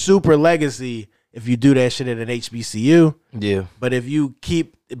build a super legacy if you do that shit at an HBCU. Yeah. But if you know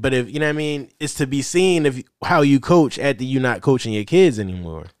what I mean, it's to be seen if how you coach after you not coaching your kids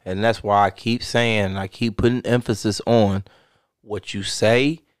anymore. And that's why I keep saying, I keep putting emphasis on what you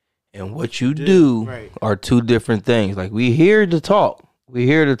say and what you do are two different things. Like, we here to talk.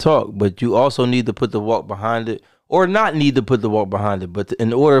 But you also need to put the walk behind it, or not need to put the walk behind it. But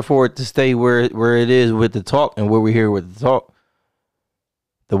in order for it to stay where it is with the talk and where we're here with the talk,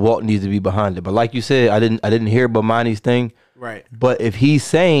 the walk needs to be behind it. But like you said, I didn't hear Bomani's thing. Right. But if he's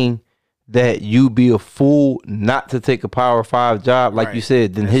saying that you be a fool not to take a Power 5 job, like you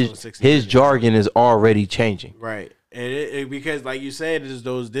said, then his jargon is already changing. Right. And because like you said, it's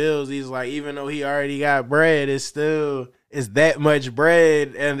those deals. He's like, even though he already got bread, it's that much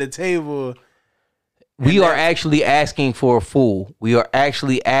bread at the table. We are actually asking for a fool. We are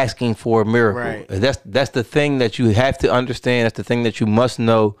actually asking for a miracle. Right. That's the thing that you have to understand. That's the thing that you must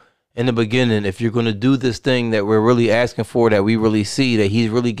know in the beginning. If you're going to do this thing that we're really asking for, that we really see, that he's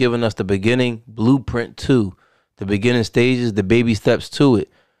really giving us the beginning blueprint to, the beginning stages, the baby steps to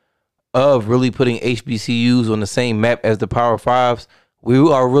it, of really putting HBCUs on the same map as the Power 5s, we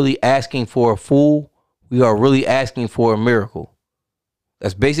are really asking for a fool. We are really asking for a miracle.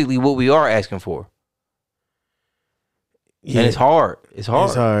 That's basically what we are asking for. Yeah. And it's hard. It's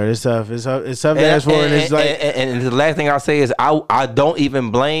hard. It's tough. It's tough to ask for. And the last thing I'll say is I don't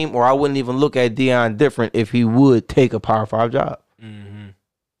even blame, or I wouldn't even look at Deion different if he would take a Power 5 job. Mm-hmm.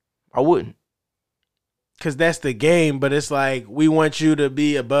 I wouldn't. Because that's the game, but it's like we want you to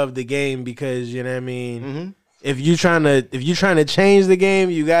be above the game because, you know what I mean? Mm-hmm. If you trying to change the game,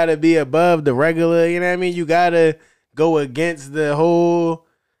 you got to be above the regular, you know what I mean? You got to go against the whole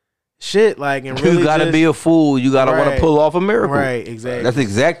shit, like, and really you got to be a fool. You got to want to pull off a miracle. Right, exactly. That's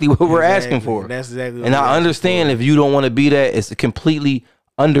exactly what we're asking for. That's exactly what and I understand if you don't want to be that, it's completely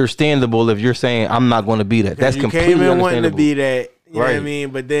understandable if you're saying, I'm not going to be that. That's completely understandable. You came in wanting to be that. You know what I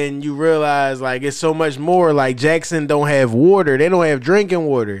mean? But then you realize, like, it's so much more. Like, Jackson don't have water. They don't have drinking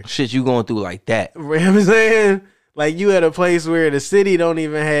water. Shit you going through like that. You know what I'm saying? Like, you at a place where the city don't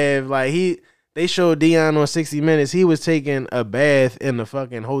even have, like, they showed Deion on 60 Minutes. He was taking a bath in the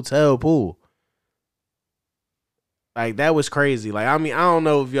fucking hotel pool. Like, that was crazy. Like, I mean, I don't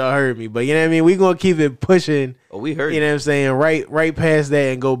know if y'all heard me, but you know what I mean? We going to keep it pushing. Oh, we heard you. Know what I'm saying? Right past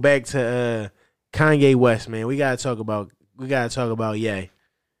that and go back to Kanye West, man. We got to talk about Ye.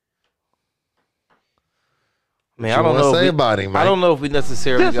 Man, I don't know. I don't know if we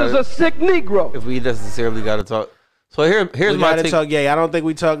necessarily. This is a sick Negro. If we necessarily got to talk. So here's my take. Talk Ye. I don't think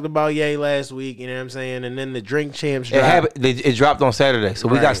we talked about Ye last week. You know what I'm saying? And then the Drink Champs dropped. It dropped on Saturday, so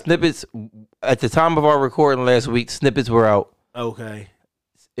we got snippets at the time of our recording last week. Snippets were out. Okay.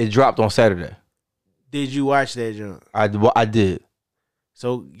 It dropped on Saturday. Did you watch that junk? I did.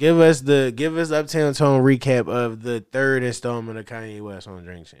 So give us Uptown Tone recap of the third installment of Kanye West on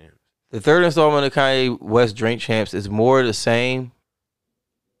Drink Champs. The third installment of Kanye West Drink Champs is more the same.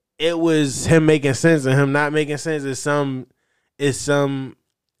 It was him making sense and him not making sense. It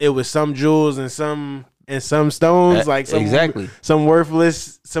was some jewels and some stones, like some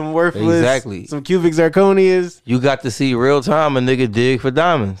worthless, exactly. Some cubic zirconias. You got to see real time a nigga dig for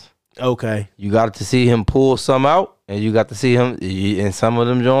diamonds. Okay. You got to see him pull some out, and you got to see him, and some of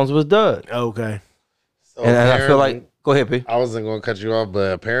them Jones was dud. Okay. So and I feel like, go ahead, P. I wasn't going to cut you off,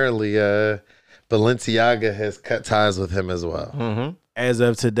 but apparently Balenciaga has cut ties with him as well. Mm-hmm. As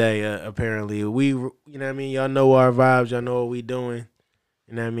of today, apparently. We, you know what I mean? Y'all know our vibes. Y'all know what we doing.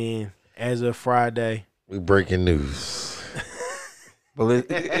 You know what I mean? As of Friday. We breaking news. I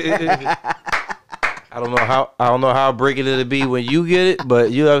don't know how breaking it'll be when you get it,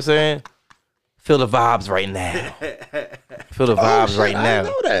 but you know what I'm saying? Feel the vibes right now. Feel the vibes right now. I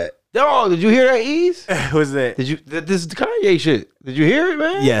know that. Oh, did you hear that, Ease? What's that? This is Kanye shit. Did you hear it,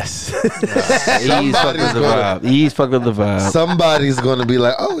 man? Yes. Ease fucked with the vibe. Ease fucked with the vibe. Somebody's gonna be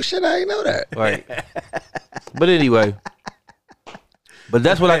like, "Oh shit, I didn't know that." Right. But anyway,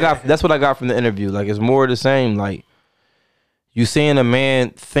 that's what I got. That's what I got from the interview. Like, it's more of the same. Like, you seeing a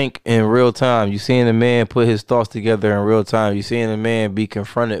man think in real time. You seeing a man put his thoughts together in real time. You seeing a man be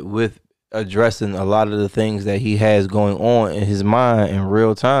confronted with addressing a lot of the things that he has going on in his mind in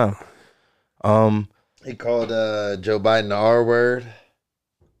real time. He called Joe Biden the R word.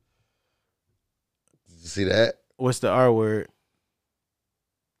 Did you see that? What's the R word?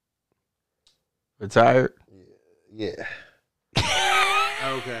 Retired. Yeah.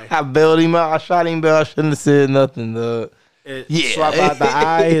 Okay. I bailed him out. I shot him, but I shouldn't have said nothing. Swap out the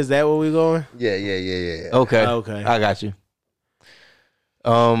I. Is that where we going? Yeah. Okay. I got you.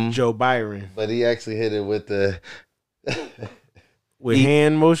 Joe Byron. But he actually hit it with the with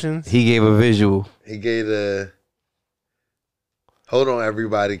hand motions. He gave a visual. He gave a. Hold on,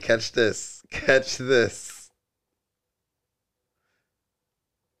 everybody. Catch this. Catch this.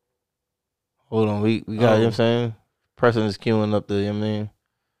 Hold on, we got, you know what I'm saying? Preston is queuing up the, you know what I mean?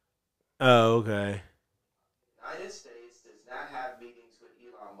 Oh, okay. United States does not have meetings with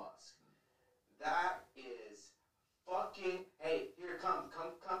Elon Musk. That is fucking, hey, here, come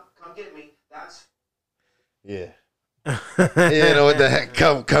get me. That's Yeah. You know what the heck?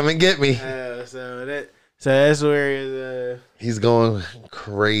 Come and get me. So that's where He's going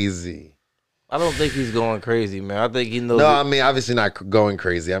crazy. I don't think he's going crazy, man. I think he knows. No, I mean obviously not going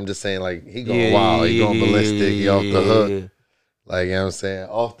crazy. I'm just saying like he going wild. He going ballistic. He off the hook. Like, you know what I'm saying?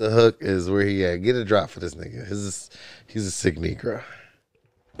 Off the hook is where he at. Get a drop for this nigga. He's a sick Negro.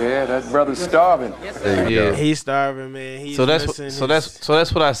 Yeah, that brother's starving. There you go. he's starving, man. He's So that's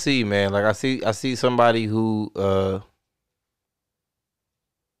what I see, man. Like I see somebody who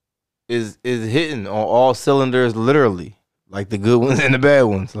is hitting on all cylinders, literally, like the good ones and the bad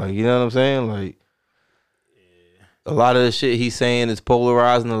ones. Like, you know what I'm saying? Like, a lot of the shit he's saying is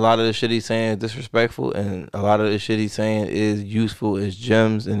polarizing. A lot of the shit he's saying is disrespectful, and a lot of the shit he's saying is useful as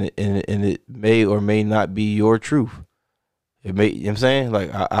gems, and it may or may not be your truth. It may, you know what I'm saying? Like,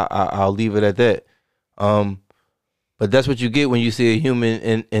 I'll leave it at that. But that's what you get when you see a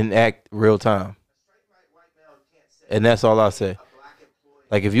human in act real time. And that's all I say.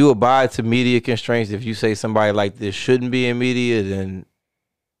 Like, if you abide to media constraints, if you say somebody like this shouldn't be in media, then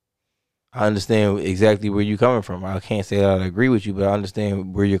I understand exactly where you're coming from. I can't say that I agree with you, but I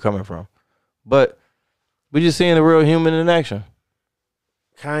understand where you're coming from. But we're just seeing a real human in action.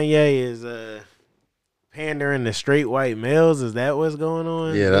 Kanye is pandering to straight white males. Is that what's going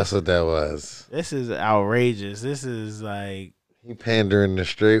on? Yeah, that's what that was. This is outrageous. This is like He pandering to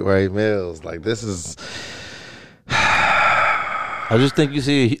straight white males. Like, this is. I just think you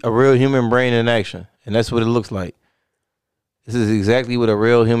see a real human brain in action, and that's what it looks like. This is exactly what a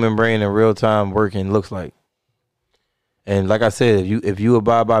real human brain in real time working looks like. And like I said, if you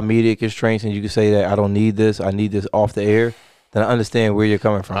abide by media constraints and you can say that I don't need this, I need this off the air, then I understand where you're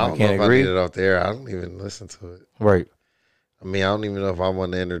coming from. I I don't can't know if agree. I need it off the air. I don't even listen to it. Right. I mean, I don't even know if I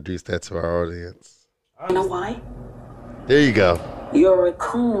want to introduce that to our audience. You know why? There you go. You're a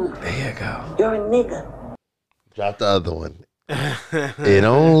raccoon. There you go. You're a nigga. Drop the other one. It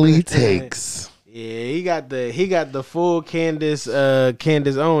only takes. yeah, he got the full Candace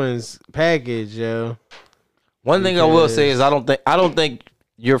Owens package, yo. One thing I will say is I don't think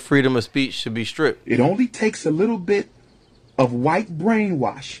your freedom of speech should be stripped. It only takes a little bit of white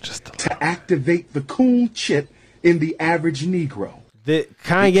brainwash to activate the coon chip in the average Negro.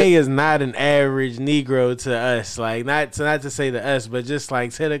 Kanye is not an average Negro to us, like not to say to us, but just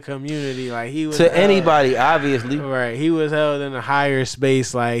like to the community. Like he was To anybody, obviously. right? He was held in a higher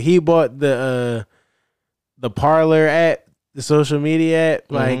space. Like he bought the Parler app, the social media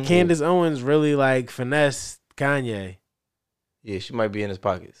app. Like Candace Owens really like finessed Kanye. Yeah, she might be in his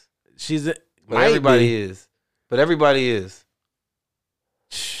pockets. But Everybody is.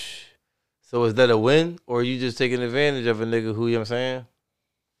 So is that a win, or are you just taking advantage of a nigga who, you know what I'm saying?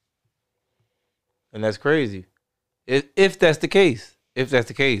 And that's crazy. If that's the case.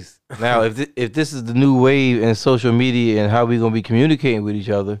 Now, if this is the new wave in social media and how we going to be communicating with each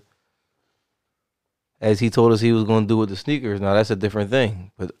other, as he told us he was going to do with the sneakers, now that's a different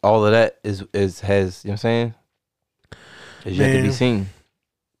thing. But all of that has, you know what I'm saying? Is yet to be seen.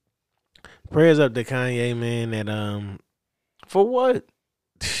 Prayers up to Kanye, man. That For what?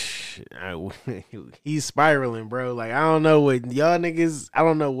 he's spiraling, bro. Like I don't know what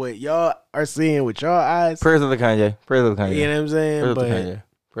y'all are seeing with y'all eyes. Prayers of the Kanye. You know what I'm saying?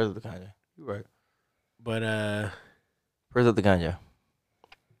 Prayers of the Kanye. You right. But Prayers of the Kanye.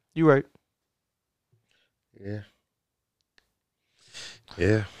 You right. Yeah.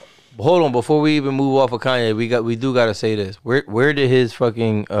 Yeah. But hold on, before we even move off of Kanye, we do gotta say this. Where did his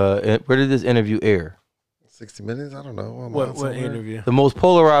fucking where did this interview air? 60 Minutes? I don't know. what interview? The most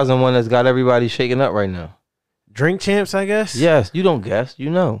polarizing one that's got everybody shaking up right now. Drink Champs, I guess. Yes, you don't guess.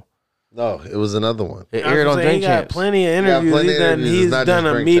 You know. No, it was another one. It aired on Drink He got Champs. He plenty of got interviews. plenty of interviews. He's It's not done just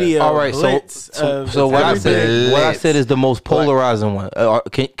a Drink media Champs. All right, blitz. so what I everything. said is the most polarizing one.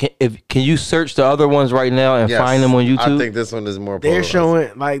 Can you search the other ones right now and Yes. find them on YouTube? I think this one is more They're polarized.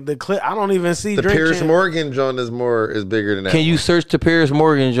 showing like the clip. I don't even see The Drink Piers Champs. Morgan joint is bigger than that. Can you one. search the Piers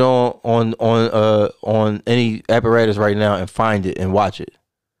Morgan John on any apparatus right now and find it and watch it?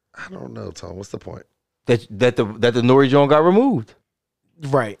 I don't know, Tom. What's the point? That the Nori John got removed.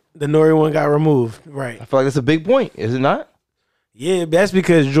 Right, the Nori one got removed. Right. I feel like that's a big point, is it not? Yeah, that's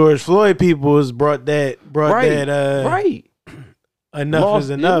because George Floyd peoples brought that. Right. enough Lost, is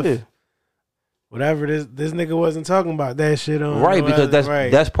enough. yeah. Whatever this nigga wasn't talking about that shit on Right, because right.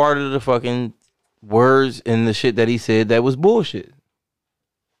 that's part of the fucking words and the shit that he said that was bullshit.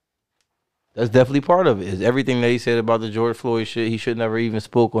 That's definitely part of it. Is everything that he said about the George Floyd shit. He should never even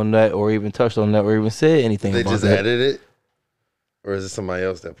spoke on that or even touched on that or even said anything They about just that. added it? Or is it somebody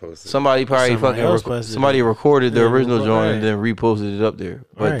else that posted? Somebody probably somebody recorded the original joint and then reposted it up there.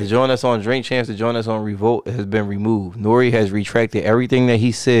 But the joint that's on Drink Champs, the joint that's on Revolt has been removed. Nori has retracted everything that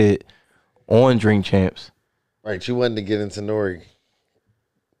he said on Drink Champs. Right, you wanted to get into Nori.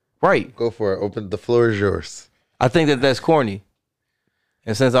 Right. Go for it. The floor is yours. I think that's corny.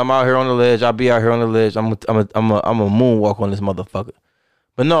 And since I'm out here on the ledge, I'll be out here on the ledge. I'm a moonwalk on this motherfucker.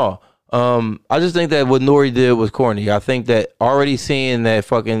 But no, I just think that what Nori did was corny. I think that already seeing that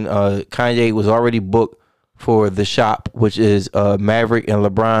fucking Kanye was already booked for The Shop, which is Maverick and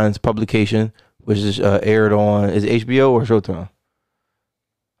LeBron's publication, which is aired on, is it HBO or Showtime?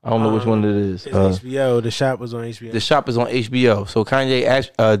 I don't know which one it is. It's HBO. The Shop was on HBO. The Shop is on HBO. So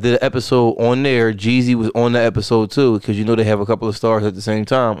Kanye did an episode on there. Jeezy was on the episode too, because you know they have a couple of stars at the same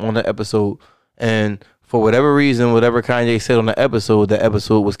time on the episode. And for whatever reason, whatever Kanye said on the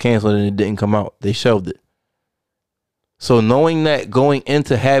episode was canceled and it didn't come out. They shelved it. So knowing that going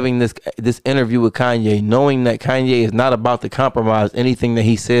into having this interview with Kanye, knowing that Kanye is not about to compromise anything that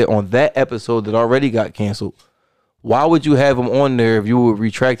he said on that episode that already got canceled, why would you have him on there if you would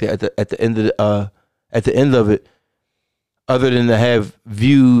retract it at the end of it, other than to have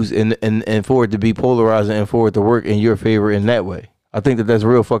views and for it to be polarizing and for it to work in your favor in that way? I think that's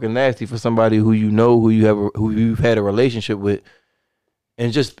real fucking nasty for somebody who you know, who you've had a relationship with,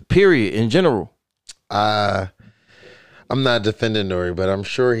 and just period in general. I'm not defending Nori, but I'm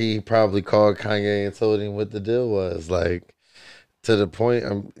sure he probably called Kanye and told him what the deal was. Like, to the point, you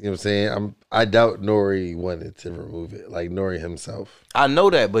know what I'm saying? I doubt Nori wanted to remove it, like Nori himself. I know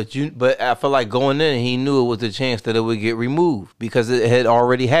that, but I feel like going in, he knew it was a chance that it would get removed because it had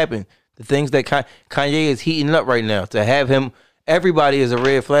already happened. The things that Kanye is heating up right now, to have him, everybody is a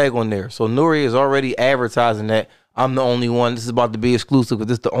red flag on there. So Nori is already advertising that I'm the only one. This is about to be exclusive because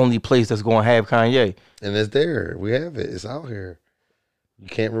this is the only place that's going to have Kanye. And it's there. We have it. It's out here. You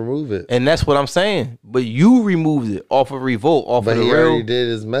can't remove it. And that's what I'm saying. But you removed it off of Revolt, off of the real. But he already did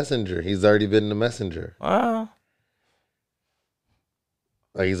his messenger. He's already been the messenger. Wow.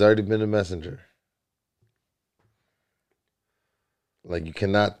 Like, he's already been the messenger. Like, you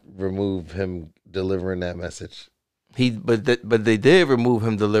cannot remove him delivering that message. But they did remove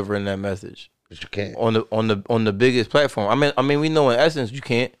him delivering that message. But you can't on the biggest platform. I mean, we know in essence you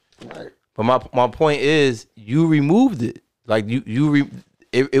can't. Right. But my point is, you removed it. Like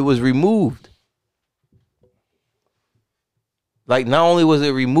it was removed. Like, not only was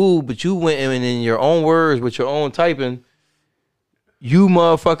it removed, but you went in your own words with your own typing. You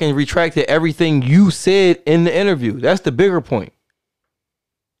motherfucking retracted everything you said in the interview. That's the bigger point.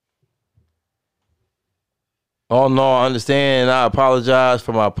 Oh no, I understand. I apologize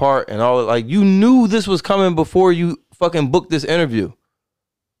for my part and all. Like, you knew this was coming before you fucking booked this interview.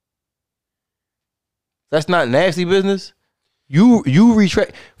 That's not nasty business. You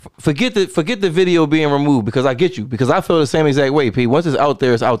retract. Forget the video being removed, because I get you, because I feel the same exact way. P. Once it's out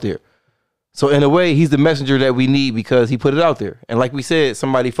there, it's out there. So in a way, he's the messenger that we need because he put it out there. And like we said,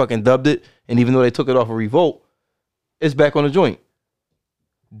 somebody fucking dubbed it, and even though they took it off of Revolt, it's back on the joint.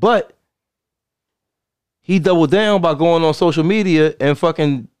 But he doubled down by going on social media and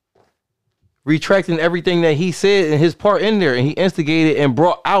fucking retracting everything that he said and his part in there, and he instigated and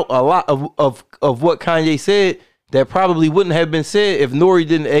brought out a lot of what Kanye said that probably wouldn't have been said if Nori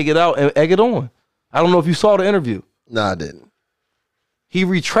didn't egg it out and egg it on. I don't know if you saw the interview. No, I didn't. He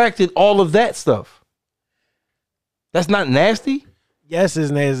retracted all of that stuff. That's not nasty? Yes,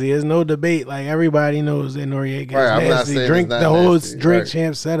 it's nasty. There's no debate. Like, everybody knows that Noriega is I'm nasty. not saying Drink, it's not the whole nasty. Drink Right.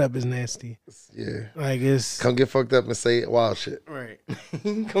 Champ setup is nasty. Yeah. Like, it's... Come get fucked up and say wild shit. Right.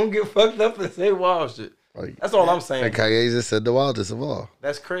 Come get fucked up and say wild shit. Like, that's all I'm saying. And Kanye just said the wildest of all.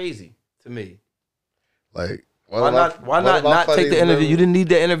 That's crazy to me. Like, why not take the interview? You didn't need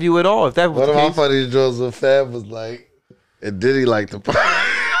that interview at all. If that was one the of my case. funny jokes with Fab was like, and Diddy like the party.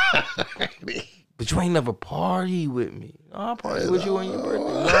 But you ain't never party with me. No, I'll party with you on your birthday.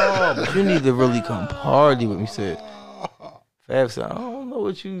 No, but you need to really come party with me. Said Fab said, I don't know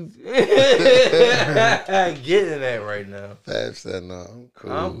what you getting at right now. Fab said, no, I'm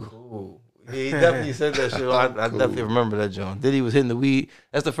cool. I'm cool. Yeah, he definitely said that shit. I definitely remember that, John. Diddy was hitting the weed.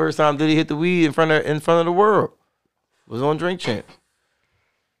 That's the first time Diddy hit the weed in front of the world. It was on Drink Champ.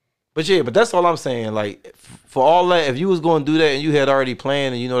 But yeah, but that's all I'm saying. Like, for all that, if you was going to do that and you had already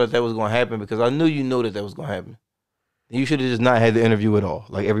planned and you know that was going to happen, because I knew you know that was going to happen. You should have just not had the interview at all,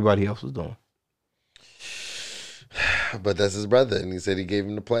 like everybody else was doing. But that's his brother, and he said he gave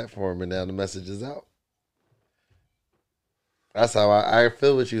him the platform, and now the message is out. That's how I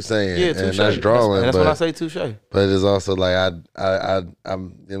feel what you're saying. Yeah, and touche. that's drawing. That's when I say touche. But it's also like I'm you know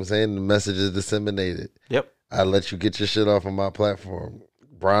what I'm saying, the message is disseminated. Yep. I let you get your shit off of my platform.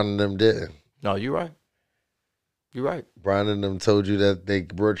 Brian and them didn't. No, you're right. You're right. Brian and them told you that they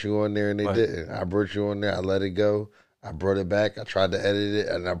brought you on there and they Right. didn't. I brought you on there. I let it go. I brought it back. I tried to edit it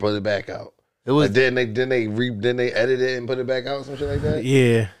and I brought it back out. It was Like, then they edit it and put it back out, some shit like that.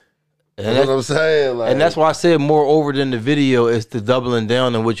 Yeah. That's what I'm saying. Like, and that's why I said moreover than the video is the doubling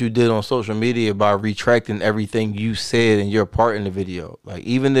down on what you did on social media by retracting everything you said in your part in the video. Like,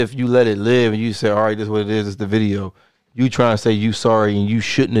 even if you let it live and you say, all right, this is what it is, it's the video, you trying to say you sorry and you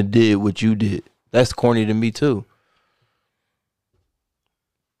shouldn't have did what you did. That's corny to me too.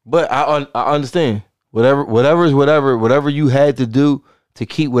 But I understand. Whatever you had to do to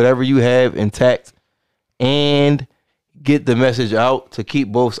keep whatever you have intact and get the message out to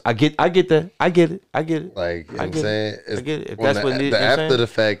keep both. I get that. I get it. like, you know what I'm saying? I get it. If when that's what it is, the you know what I'm after the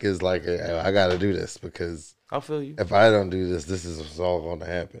fact is like, I got to do this because I feel you. if I don't do this, this is what's all going to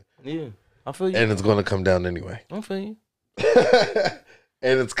happen. Yeah, I feel you. And it's going to come down anyway. I feel you.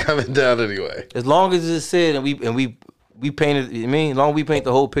 And it's coming down anyway. As long as it's said and we painted. I mean, as long as we paint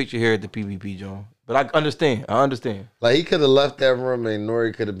the whole picture here at the PvP, John. But I understand. Like, he could have left that room and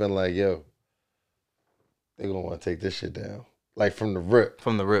Nori could have been like, yo, they going to want to take this shit down. Like, from the rip.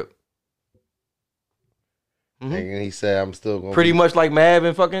 Mm-hmm. And he said, I'm still going to Pretty much like Mav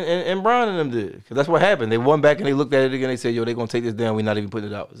and fucking and Brian and them did. Cause that's what happened. They went back and they looked at it again. They said, yo, they going to take this down. We're not even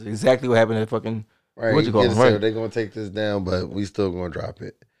putting it out. It's exactly what happened at fucking, Right. what you call it, Right. right? They're going to take this down, but we still going to drop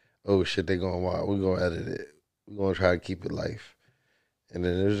it. Oh, shit, they going to watch. We're going to edit it. We're going to try to keep it life. And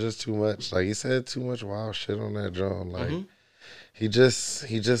then there's just too much. Like, he said too much wild shit on that drum. Like, he just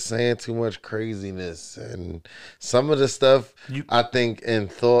saying too much craziness. And some of the stuff, I think, in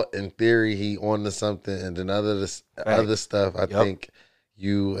thought and theory, he on to something. And then other stuff, I think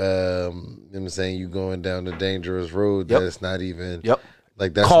you know what I'm saying, you going down the dangerous road that it's not even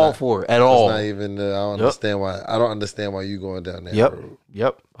like that's called not, for at all. Not even. I don't understand why. I don't understand why you going down that road.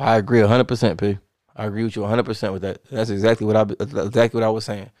 Yep. I agree 100%, P. I agree with you 100% with that. That's exactly what I was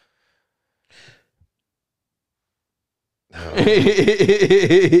saying. I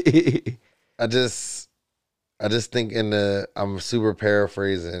just think I'm super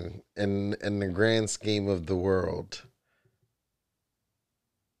paraphrasing in the grand scheme of the world.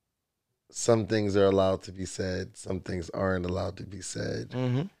 Some things are allowed to be said, some things aren't allowed to be said.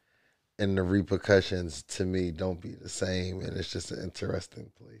 Mm-hmm. And the repercussions to me don't be the same, and it's just an interesting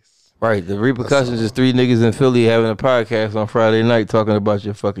place. Right. The repercussions is 3 niggas in Philly having a podcast on Friday night talking about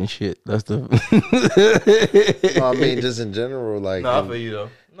your fucking shit. That's the No, I mean, just in general, like, I feel you though.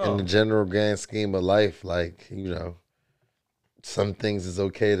 In the general grand scheme of life, like, you know, some things is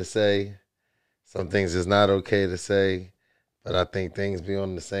okay to say, some things is not okay to say, but I think things be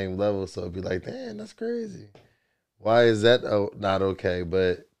on the same level, so it'd be like, damn, that's crazy. Why is that not okay?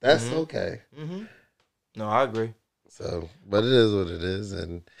 But that's okay. Mm-hmm. No, I agree. So, but it is what it is,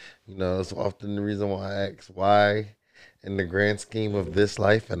 and you know, it's often the reason why I ask why, in the grand scheme of this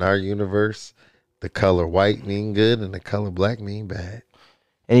life and our universe, the color white mean good and the color black mean bad.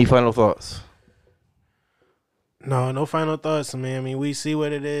 Any final thoughts? No final thoughts, man. I mean, we see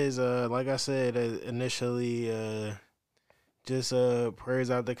what it is. Like I said initially, just prayers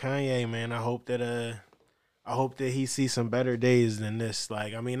out to Kanye, man. I hope that he sees some better days than this.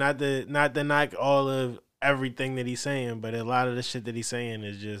 Like, I mean, not to knock all of everything that he's saying, but a lot of the shit that he's saying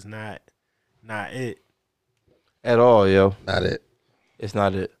is just not it at all, yo. Not it. It's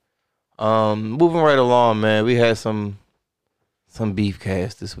not it. Moving right along, man. We had some beef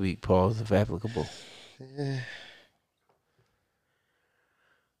cast this week. Pause if applicable.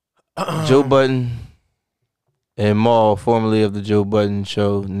 Joe Budden and Maul, formerly of the Joe Budden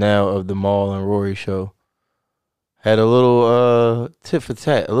Show, now of the Maul and Rory Show, had a little tit for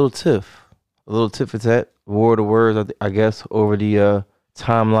tat, a little tiff for tat, war the words, I guess, over the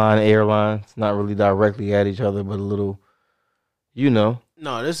timeline airlines. Not really directly at each other, but a little, you know.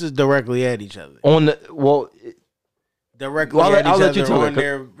 No, this is directly at each other. Directly at each other on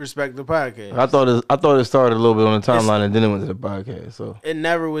their respective podcasts. I thought it started a little bit on the timeline and then it went to the podcast. So it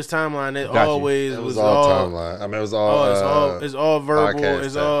never was timeline. It Got always was all timeline. I mean, it was all. It's all verbal.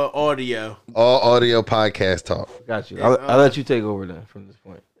 It's talk. all audio. All audio podcast talk. Got you. I'll let you take over then from this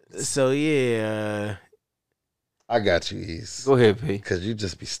point. So yeah, I got you, East. Go ahead, P. Because you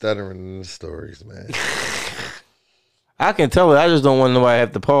just be stuttering in the stories, man. I can tell it. I just don't want nobody to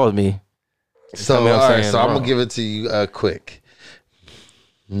have to pause me So Tell me all I'm right, saying so I'm wrong. gonna give it to you quick.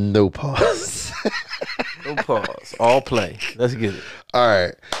 No pause. No pause. All play. Let's get it. All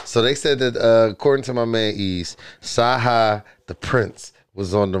right. So they said that according to my man Ease, Saha the Prince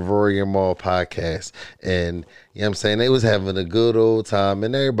was on the Rory and Maul podcast. And you know what I'm saying? They was having a good old time.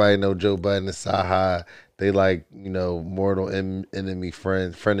 And everybody know Joe Budden and Saha. They like, mortal enemy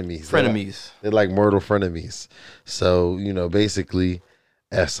frenemies. Frenemies. They like mortal frenemies. So, basically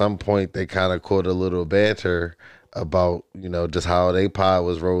at some point they kind of caught a little banter about, just how they pod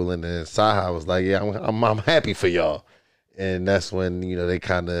was rolling. And Saha was like, yeah, I'm happy for y'all. And that's when, they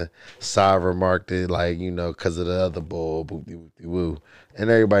kind of remarked it like, because of the other bull, woo. And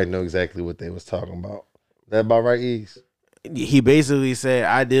everybody know exactly what they was talking about. That about right, Ease? He basically said,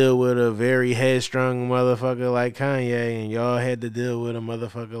 I deal with a very headstrong motherfucker like Kanye, and y'all had to deal with a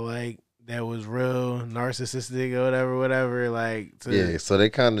motherfucker like that was real narcissistic or whatever. Like, Yeah, so they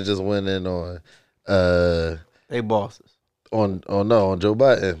kind of just went in on They bosses. on Joe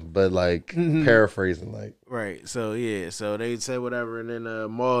Budden, but like paraphrasing, like right. So yeah, so they said whatever, and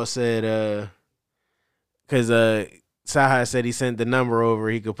then Maul said, because Saha said he sent the number over,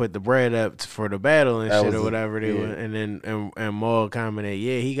 he could put the bread up for the battle and That shit was or whatever they were, and then and Maul commented,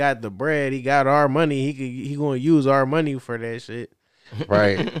 yeah, he got the bread, he got our money, he gonna use our money for that shit.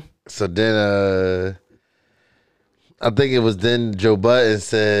 right. So then I think it was then Joe Budden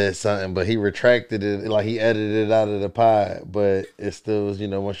said something, but he retracted it, like he edited it out of the pod. But it still was,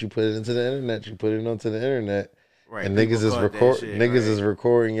 once you put it into the internet, you put it onto the internet, Right. and niggas is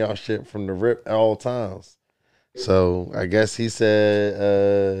recording y'all shit from the rip at all times. So I guess he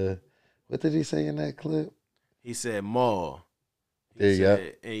said, what did he say in that clip? He said Maul. There you go.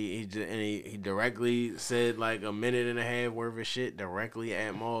 And he directly said like a minute and a half worth of shit directly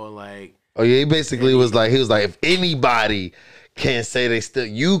at Maul, like. Oh yeah, he basically was like, if anybody can't say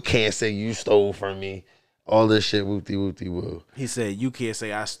you can't say you stole from me. All this shit, whoopty woo. He said you can't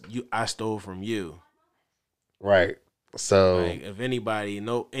say I stole from you. Right. So like if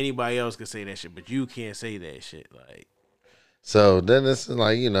anybody else could say that shit, but you can't say that shit. Like. So then it's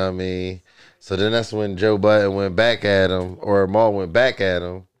like, what I mean? So then that's when Joe Budden went back at him, or Maul went back at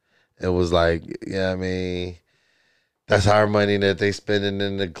him, and was like, I mean, that's our money that they spending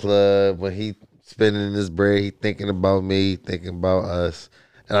in the club. When he spending his bread, he thinking about me, thinking about us.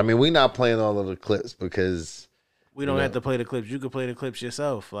 And I mean, we not playing all of the clips because we don't have to play the clips. You can play the clips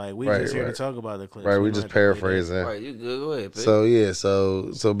yourself. Like we just here to talk about the clips. Right, we just paraphrasing. Right, you good. Go ahead, babe. So yeah,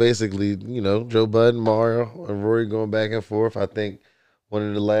 so basically, Joe Budden, Mario, and Rory going back and forth. I think one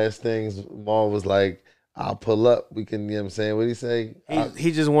of the last things Maul was like, I'll pull up. We can, what I'm saying? What'd he say?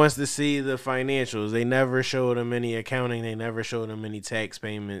 He just wants to see the financials. They never showed him any accounting. They never showed him any tax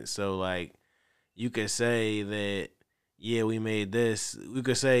payments. So, like, you could say that, yeah, we made this. We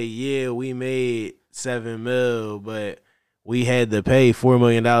could say, yeah, we made $7 million, but we had to pay $4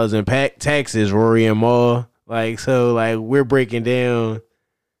 million in taxes, Rory and Maul. Like, so, like, we're breaking down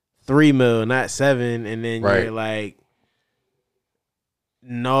 $3 million, not $7 million, and then you're like,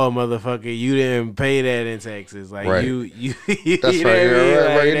 no, motherfucker, you didn't pay that in taxes. Like you that's you right.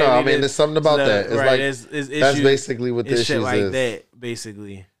 Right. I mean, there's something about that. It's like it's that's basically what the it's issue shit like is. that,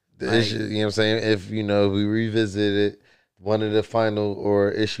 basically. The issue, what I'm saying? If we revisit it, one of the final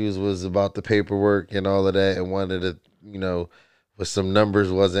or issues was about the paperwork and all of that, and one of the with some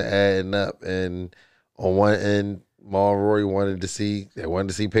numbers wasn't adding up, and on one end, Maul and Rory wanted to see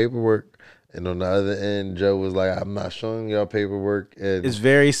paperwork. And on the other end, Joe was like, I'm not showing y'all paperwork. And it's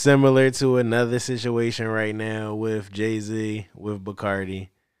very similar to another situation right now with Jay-Z, with Bacardi,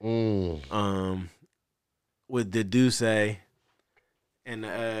 with the Duce, and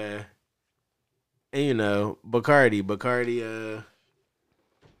Bacardi,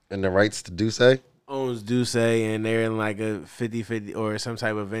 and the rights to Duce owns Duce, and they're in like a 50-50 or some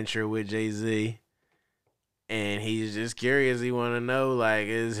type of venture with Jay-Z. And he's just curious. He want to know, like,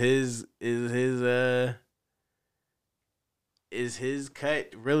 is his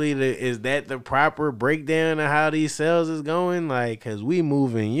cut really is that the proper breakdown of how these sales is going? Like, cause we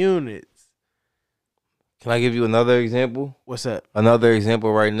moving units. Can I give you another example? What's up? Another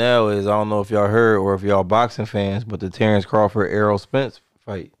example right now is, I don't know if y'all heard or if y'all boxing fans, but the Terrence Crawford Errol Spence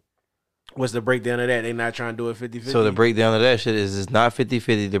fight. What's the breakdown of that? They not trying to do it 50-50? So the breakdown of that shit is it's not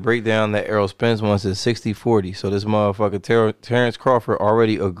 50-50. The breakdown that Errol Spence wants is 60-40. So this motherfucker Terrence Crawford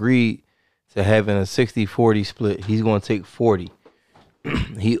already agreed to having a 60-40 split. He's going to take 40.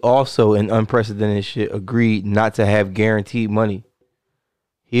 He also, in unprecedented shit, agreed not to have guaranteed money.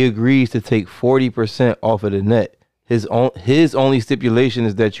 He agrees to take 40% off of the net. His only stipulation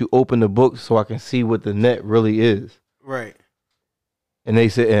is that you open the book so I can see what the net really is. Right. And they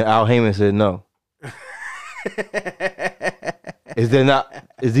said, and Al Heyman said no. Is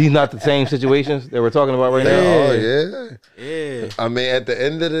these not the same situations that we're talking about right now? Oh yeah. Yeah. I mean, at the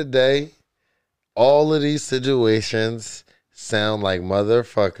end of the day, all of these situations sound like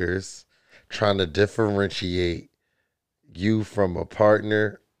motherfuckers trying to differentiate you from a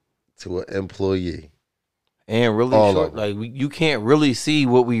partner to an employee. And really All short, of them. like you can't really see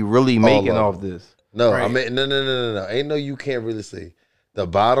what we really making of off them. this. No, Right. I mean, no. Ain't no you can't really see. The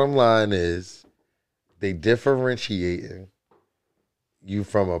bottom line is they differentiating you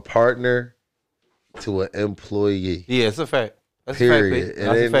from a partner to an employee. Yeah, it's a fact. That's Period. a fact, P.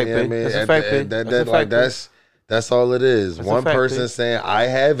 That's a fact, P. That's a fact, P. That's a fact, P. That's all it is. That's a One fact, person P. saying, I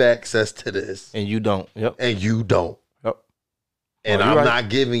have access to this, And you don't. Yep. and you don't. Yep. And Oh, you I'm right. not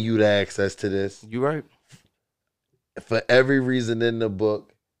giving you the access to this. You right. For every reason in the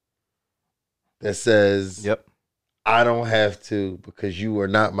book that says, Yep. I don't have to because you are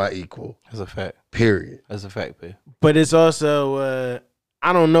not my equal. That's a fact. Period. That's a fact, P. But it's also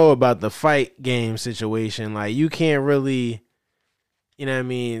I don't know about the fight game situation. Like you can't really, you know what I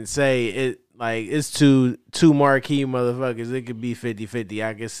mean, say it like it's two marquee motherfuckers. It could be 50-50.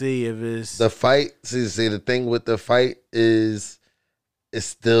 I can see if it's The fight, see, the thing with the fight is it's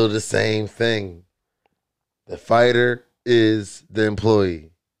still the same thing. The fighter is the employee.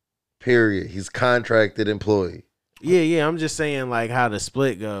 Period. He's contracted employee. yeah. I'm just saying like how the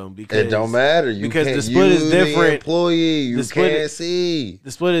split go because It don't matter. You because can't, the split is you different. The employee, you The split can't is- see.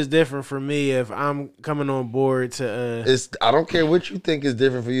 The split is different for me if I'm coming on board to It's I don't care what you think is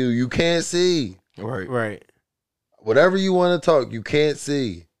different for you. You can't see. Right. right. Whatever you want to talk, you can't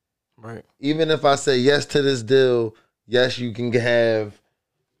see. Right. Even if I say yes to this deal, yes, you can have.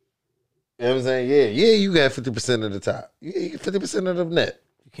 You know what I'm saying? Yeah, you got 50% of the top. You get 50% of the net.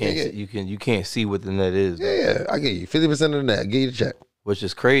 You can't. You can't see what the net is. Though. Yeah, I get you 50% of the net. I give you the check. Which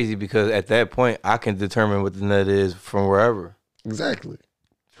is crazy because at that point I can determine what the net is from wherever, Exactly.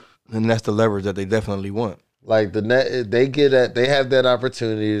 and that's the leverage that they definitely want. Like the net, they have that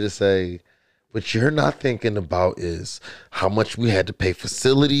opportunity to say, what you're not thinking about is how much we had to pay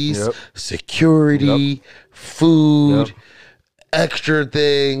facilities, Yep. security, food, Yep. extra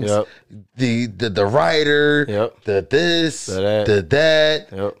things, Yep. the rider, Yep. the this, The that. the that,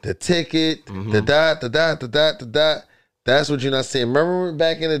 Yep. the ticket, the dot. That's what you're not seeing. Remember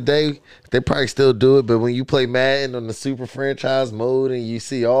back in the day, they probably still do it, but when you play Madden on the super franchise mode and you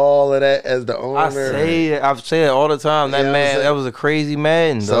see all of that as the owner. I've said it all the time. That You know what I'm man, saying? that was a crazy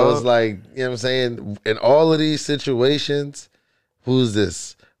man. So dog. it's like, you know what I'm saying? In all of these situations, who's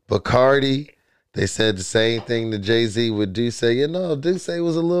this? Bacardi. They said the same thing that Jay-Z would do. Say, you know, Duce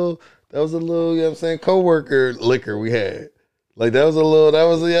was a little, you know what I'm saying, co-worker liquor we had. Like a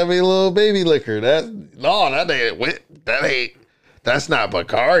little baby liquor. That's not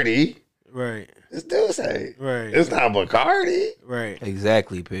Bacardi. Right. It's Duce. Right. It's not Bacardi. Right.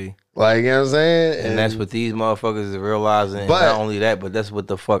 Exactly, P. Like, you know what I'm saying? And that's what these motherfuckers are realizing. And But- not only that, but that's what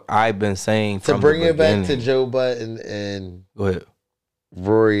the fuck I've been saying to from bring the it back to beginning. Joe Button and Go ahead.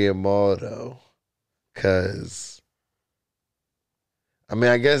 Rory and Maul though, because I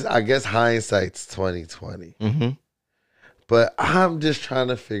mean, I guess hindsight's 2020, Mm-hmm. but I'm just trying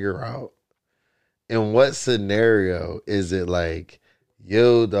to figure out in what scenario is it like,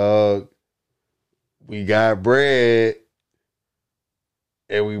 yo, dog, we got bread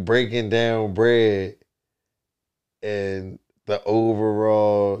and we breaking down bread, and the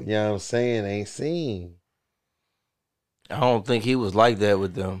overall, you know what I'm saying, ain't seen. I don't think he was like that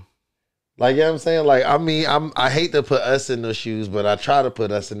with them. Like, you know what I'm saying? Like, I mean, I hate to put us in those shoes, but I try to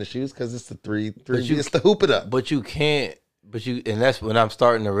put us in the shoes because it's the three it's the hoop it up. But you can't. And that's when I'm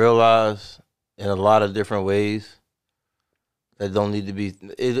starting to realize in a lot of different ways that don't need to be.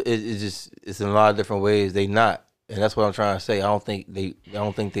 It's in a lot of different ways. They not, and that's what I'm trying to say. I don't think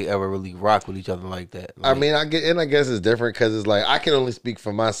they ever really rock with each other like that. I mean, I guess it's different because it's like I can only speak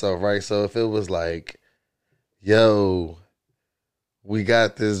for myself, right? So if it was like, yo, we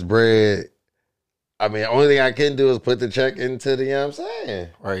got this bread. I mean, the only thing I can do is put the check into the, you know what I'm saying?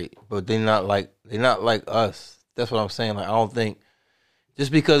 Right, but they're not like us. That's what I'm saying. Like, I don't think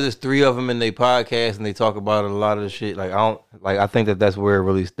just because it's three of them in their podcast and they talk about a lot of the shit. Like, I think that's where it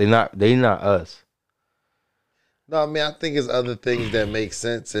really. They not us. No, I mean, I think it's other things that make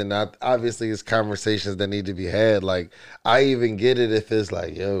sense. And obviously it's conversations that need to be had. Like, I even get it if it's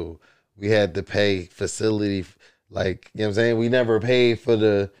like, yo, we had to pay facility. Like, you know what I'm saying? We never paid for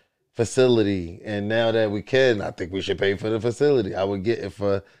the facility. And now that we can, I think we should pay for the facility. I would get it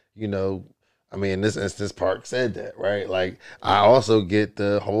for, you know, I mean, in this instance, Park said that, right? Like, I also get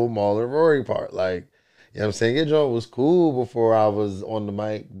the whole Maul and Rory part. Like, know what I'm saying? Your joint was cool before I was on the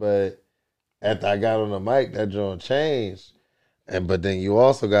mic, but after I got on the mic, that joint changed. But then you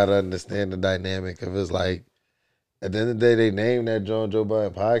also gotta understand the dynamic of it's like at the end of the day they named that Joe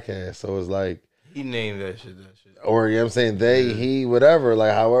Budden podcast. So it's like He named that shit. or you know what I'm saying, they, he, whatever,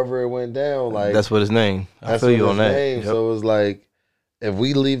 like however it went down, like That's what his name. I that's feel what you his on that. name. Yep. So it's like if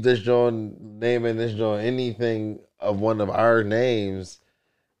we leave this joint naming this joint anything of one of our names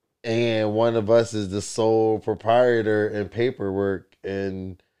and one of us is the sole proprietor and paperwork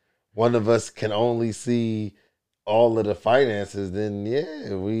and one of us can only see all of the finances, then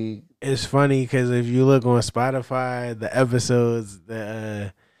yeah, we. It's funny because if you look on Spotify, the episodes,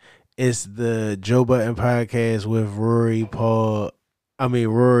 it's the Joe Budden podcast with Rory Paul.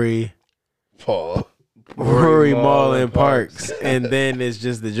 Maul, and Parks, and then it's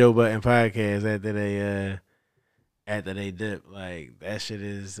just the Joe Budden podcast after they dip. Like that shit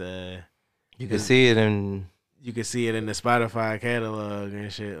is You can see it in you can see it in the Spotify catalog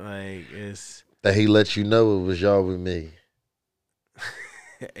and shit. Like it's That he let you know it was y'all with me.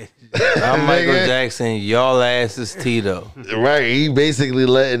 I'm Michael Jackson, y'all ass is Tito. Right, he basically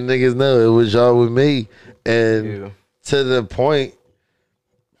letting niggas know it was y'all with me, and to the point,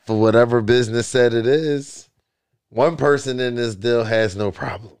 for whatever business said it is, one person in this deal has no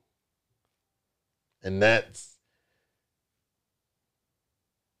problem, and that's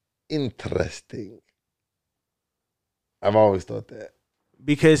interesting. I've always thought that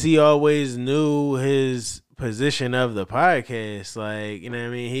because he always knew his position of the podcast. Like, you know what I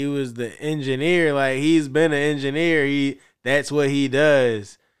mean? He was the engineer. Like, he's been an engineer. That's what he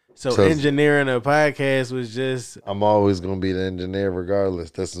does. So engineering a podcast was just. I'm always gonna be the engineer regardless.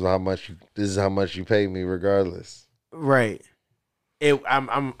 This is how much you pay me regardless. Right.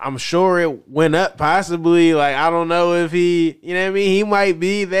 I'm sure it went up possibly. Like, I don't know if he, you know what I mean? He might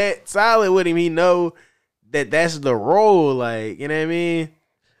be that solid with him. He know that's the role. Like, you know what I mean?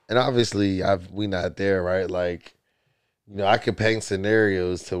 And obviously, we not there, right? Like, you know, I could paint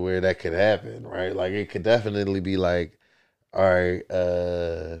scenarios to where that could happen, right? Like, it could definitely be like, all right,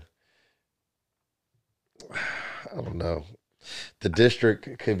 I don't know. The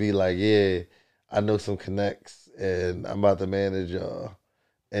district could be like, yeah, I know some connects, and I'm about to manage y'all.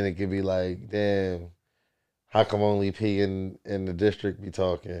 And it could be like, damn, how come only P in the district be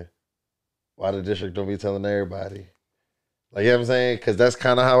talking? Why the district don't be telling everybody? Like, you know what I'm saying? Because that's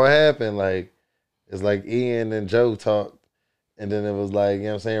kind of how it happened. Like, it's like Ian and Joe talked, and then it was like, you know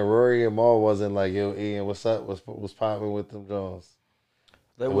what I'm saying? Rory and Maul wasn't like, yo, Ian, what's up? What's popping with them Jones?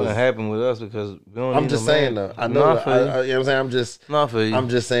 That wouldn't happen with us because we don't. I'm just saying though. I know. You know what I'm saying? I'm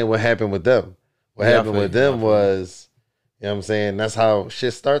just saying what happened with them. What happened with them was, you know what I'm saying? That's how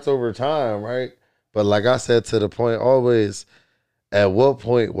shit starts over time, right? But like I said, to the point always, at what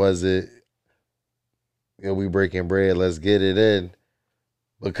point was it? You know, we breaking bread, let's get it in.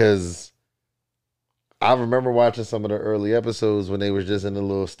 Because I remember watching some of the early episodes when they was just in the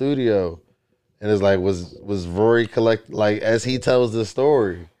little studio. And it's like, was Rory like as he tells the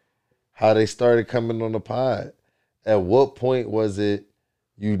story, how they started coming on the pod. At what point was it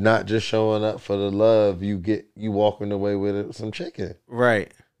you not just showing up for the love, you walking away with some chicken?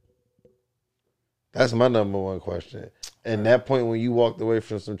 Right. That's my number one question. And that point when you walked away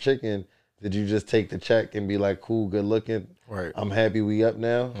from some chicken, did you just take the check and be like, cool, good looking? Right. I'm happy we up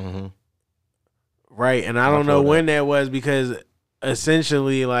now. Mm-hmm. Right. And I don't know when that was because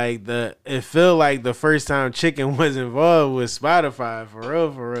essentially like it felt like the first time chicken was involved with Spotify for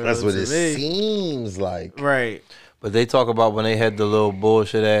real. That's what it seems like. Right. But they talk about when they had the little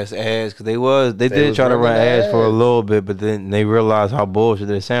bullshit ass ads because they did try to run ads for a little bit, but then they realized how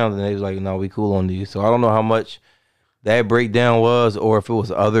bullshit it sounded and they was like, no, we cool on these. So I don't know how much that breakdown was or if it was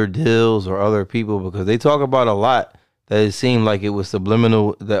other deals or other people because they talk about a lot that it seemed like it was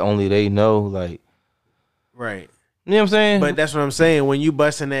subliminal that only they know. Like, right. You know what I'm saying? But that's what I'm saying. When you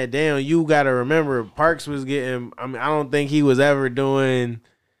busting that down, you got to remember Parks was getting, I don't think he was ever doing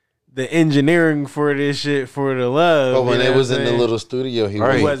the engineering for this shit for the love. But when it was in the little studio, he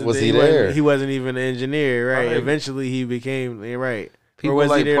was he there? He wasn't even an engineer, right? Eventually he became, right. People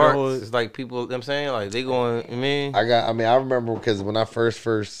was like Parks, it's like people, you know what I'm saying? Like they going, I remember because when I first,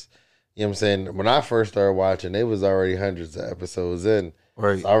 you know what I'm saying? When I first started watching, it was already hundreds of episodes in.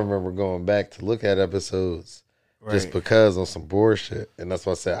 Right. So I remember going back to look at episodes just because on some bullshit. And that's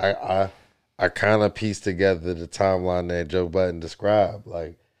what I said. I kind of pieced together the timeline that Joe Budden described.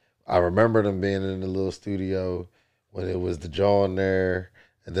 Like, I remember them being in the little studio when it was the John there.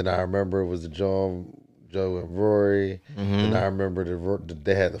 And then I remember it was the Joe and Rory. Mm-hmm. And I remember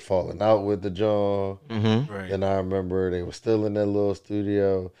they had the falling out with the John. Mm-hmm. Right. Then I remember they were still in that little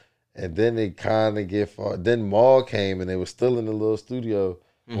studio. And then it kind of get far. Then Maul came and they was still in the little studio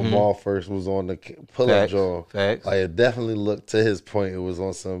when Maul first was on the pull-up jaw. Facts. Like it definitely looked, to his point, it was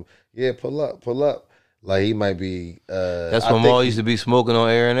on some, pull up. Like he might be. That's when Maul used to be smoking on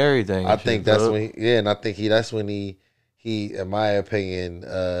air and everything. I think that's when and I think that's when he, in my opinion,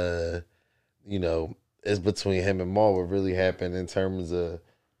 it's between him and Maul what really happened in terms of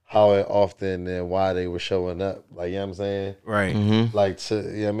how often and why they were showing up. Like, you know what I'm saying? Right. Like, to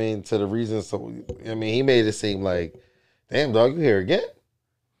the reason. So, he made it seem like, damn, dog, you here again?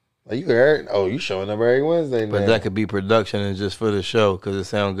 Like, you heard? Oh, you showing up every Wednesday now. But that could be production and just for the show because it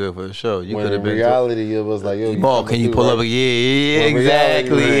sound good for the show. You could have been. In reality, it was like, yo, Maul, can you pull up? Yeah,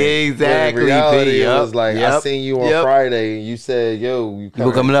 exactly. In reality, it was like, I seen you on Friday and you said, yo, you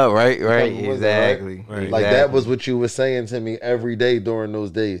coming up, right? Exactly. Like, that was what you were saying to me every day during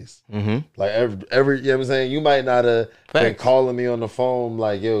those days. Like, every you know what I'm saying? You might not have been calling me on the phone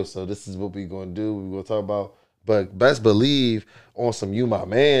like, yo, so this is what we going to do. We going to talk about. But best believe on some you my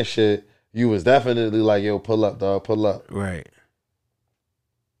man shit, you was definitely like, yo, pull up, dog, pull up. Right.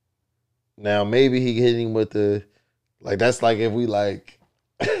 Now, maybe he hit him with the, like, that's like if we like,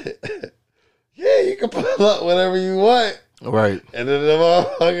 you can pull up whenever you want. Right. And then the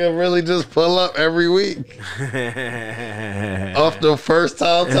motherfucker really just pull up every week. Off the first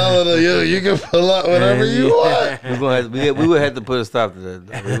time telling her, yo, you can pull up whenever you want. We would have to put a stop to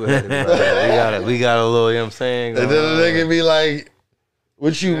that. We got a little, you know what I'm saying? And then the nigga be like,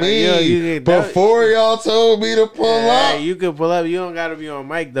 what you mean? Before y'all told me to pull up? You can pull up. You don't got to be on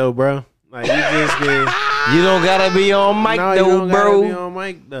mic, though, bro. Like, you just can. You don't gotta be on mic though, you don't bro. Gotta be on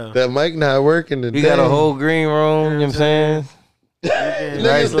mic though. That mic not working today. We got a whole green room. You know what I'm saying?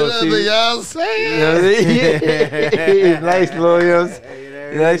 Nice little TV. Y'all saying? Nice little,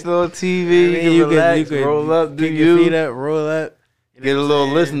 nice little TV. You can relax, roll up, do your feet up, roll up. Get a little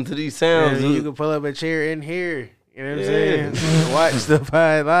listen to these sounds. You can pull up a chair in here. You know what I'm saying? Watch the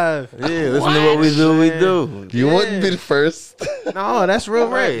Five Live. Yeah, listen to what we do. You wouldn't be the first. No, that's real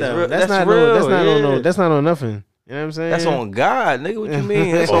rap though. That's not real. That's not on nothing. You know what I'm saying? That's on God, nigga. What you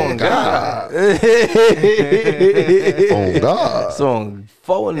mean? That's on God. On God. It's on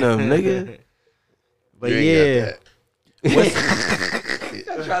phone them, nigga. But yeah.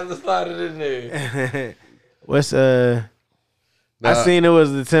 I'm trying to slide it in there. What's I seen it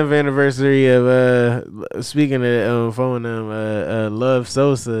was the 10th anniversary of speaking of phone them Love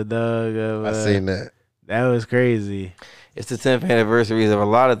Sosa, dog. I seen that. That was crazy. It's the 10th anniversary of a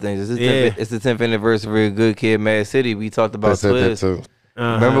lot of things. It's the 10th anniversary of Good Kid, Mad City. We talked about Twiz.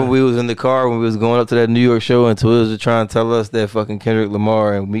 Remember we was in the car when we was going up to that New York show and Twiz was trying to tell us that fucking Kendrick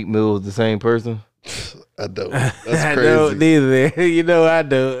Lamar and Meek Mill was the same person? I don't. That's crazy. I don't neither. You know I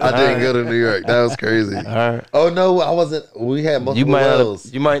do. I didn't go to New York. That was crazy. All right. Oh no, I wasn't. We had multiple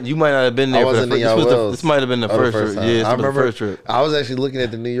wells. You might not have been there. I wasn't in y'all wells. This might have been the first trip. time. Yeah, I remember the first trip. I was actually looking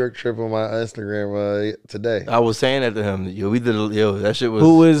at the New York trip on my Instagram today. I was saying that to him. We did. That shit was.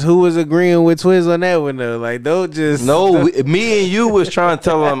 Who was agreeing with Twiz on that one though? Like, don't just. No, me and you was trying to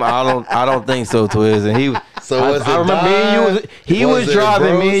tell him I don't think so, Twiz, and he. So I remember me and you he was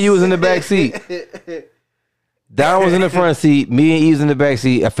driving. Me and you was in the back seat. Don was in the front seat. Me and E was in the back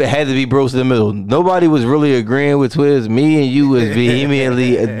seat. It had to be Bros in the middle. Nobody was really agreeing with Twiz. Me and you was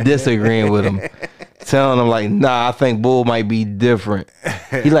vehemently disagreeing with him. Telling him like, nah, I think Bull might be different.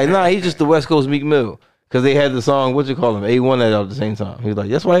 He's like, nah, he's just the West Coast Meek Mill. Because they had the song, what you call him? A1 that out at the same time. He was like,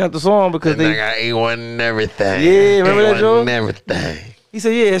 that's why I got the song because they got A1 and everything. Yeah, remember that, Joe? And everything. He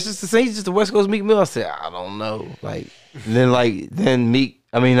said, yeah, it's just the same. He's just the West Coast Meek Mill. I said, I don't know. Then Meek.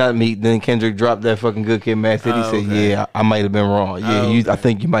 I mean, not Meek. Then Kendrick dropped that fucking Good Kid, Mad City. He said, yeah, I might have been wrong. Yeah, I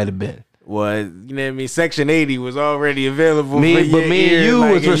think you might have been. Well, you know what I mean? Section 80 was already available. Me and you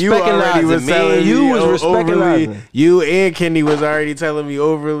was respecting. You and Kenny was already telling me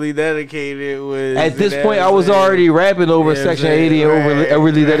overly dedicated was. At this point, I was already rapping over Section 80 and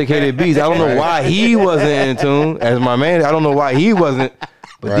overly dedicated beats. I don't know why he wasn't in tune as my man. I don't know why he wasn't.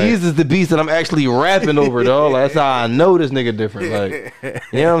 But these is the beats that I'm actually rapping over, dog. Like, that's how I know this nigga different. Like,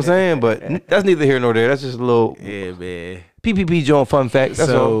 you know what I'm saying? But that's neither here nor there. That's just a little man. PPP Joint fun fact.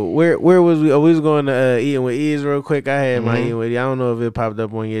 That's all. Where was we? Oh, we was going to eating with Ease real quick. I had my eating with you. I don't know if it popped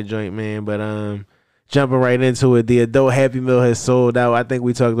up on your joint, man. But jumping right into it, the adult Happy Meal has sold out. I think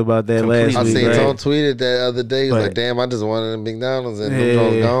we talked about that last I week. seen Tom tweeted that other day. He was like, damn, I just wanted them McDonald's and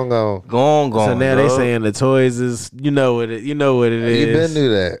them gone. So now they saying the toys is, you know what it is. You been knew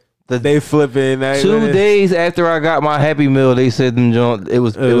that. They flipping. 2 days after I got my Happy Meal, they said them joint it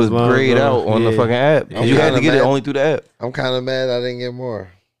was grayed out on the fucking app. You had to get it only through the app. I'm kind of mad I didn't get more.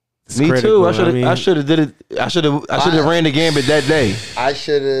 Me critical. too. I should have did it. I should have ran the gambit that day. I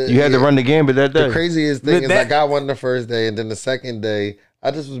should have. You had to run the gambit that day. The craziest thing is I got one the first day, and then the second day I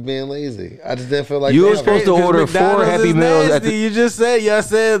just was being lazy. I just didn't feel like you were supposed to order 4 Happy Meals. You just said y'all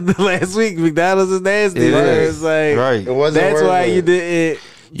said last week McDonald's is nasty. It is. It's like Right. It wasn't that's worth why it. you didn't.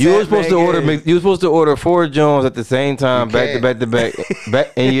 You were supposed to order. You were supposed to order 4 Jones at the same time, You back to can't. back to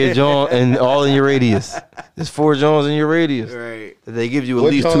back, in your Jones and all in your radius. There's 4 Jones in your radius. Right. That they give you at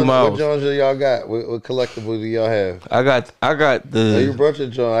What least Jones, 2 miles. What Jones do y'all got? What collectible do y'all have? I got Oh, you the. brought your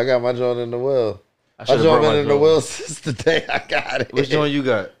joint. I got my joint in the well. I My should've joint brought been my in the joint. well since the day I got it. Which joint you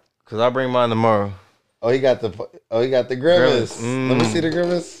got? Cause I'll bring mine tomorrow. Oh, he got the grimace. Grimace. Let me see the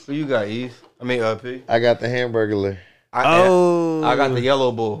grimace. Who you got, Eve? I mean, P. I got the hamburglar. I got the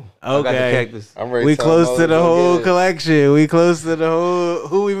yellow bull. I got the Okay. cactus. I'm ready. We to close to the go whole get it. collection. We close to the whole.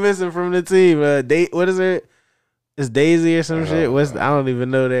 Who we missing from the team? What is it? It's Daisy or some shit. I don't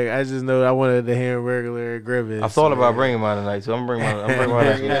even know that. I just know I wanted the hamburger grimace. I thought about bringing mine tonight, so I'm bringing mine.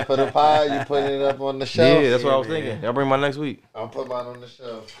 Bringing it for the pie. You putting it up on the shelf. Yeah, that's what I was thinking. I'll bring mine next week. I'll put mine on the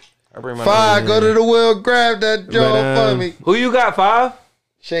shelf. I'll bring mine. Five, go to the well, grab that joint for me. Who you got? 5?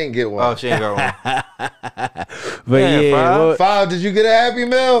 She ain't get one. Oh, she ain't got one. But Man, yeah, Five? well, Five, did you get a Happy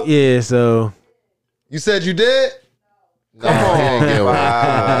Meal? yeah. So You said you did? No, he ain't get one.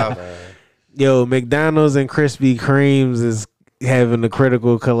 Five. yo, McDonald's and Krispy Kremes is having a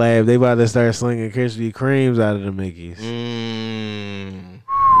critical collab. They about to start slinging Krispy Kremes out of the Mickeys.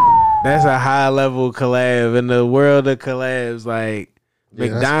 That's a high level collab in the world of collabs. Like Yeah,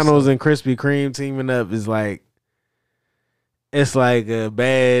 that's McDonald's and Krispy Kreme teaming up is like. It's like a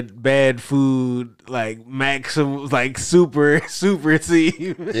bad food, like maximum, like super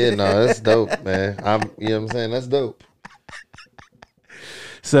team. Yeah, no, that's dope, man. You know what I'm saying? That's dope.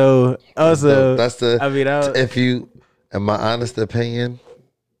 So also, That's the. I mean, If you, in my honest opinion,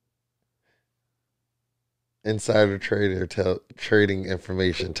 insider trader trading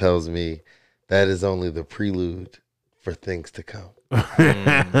information tells me that is only the prelude for things to come.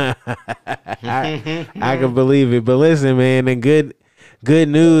 I can believe it. But listen, man, and good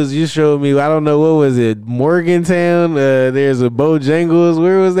news. You showed me. I don't know what was it, Morgantown. There's a Bojangles.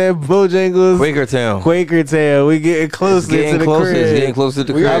 Where was that Bojangles? Quakertown. We getting closer to the crib. It's getting closer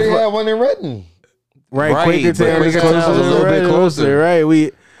to the We crib. already had one in Renton. Right, Right, Quakertown but is Quakertown's closer, a little bit closer. Right,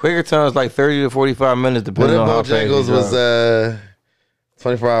 Quakertown is like 30 to 45 minutes, What depending if on how fast you Bojangles was drive.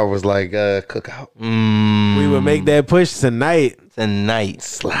 24 hours like cookout? we would make that push tonight.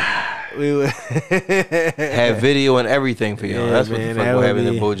 We would Have video and everything for y'all. Yeah, That's what man, the fuck that we're would having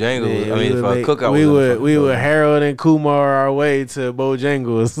in be- Bojangles. yeah, I mean, if a cookout we was in the would fucking we would building. Harold and Kumar our way to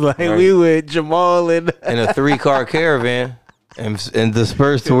Bojangles. Like Right. we would Jamal and in a 3-car caravan and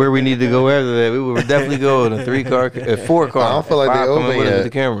disperse to where we need to go after that. We would definitely go in a 3-car, 4-car. I don't feel like they 5 coming open with us yet. with the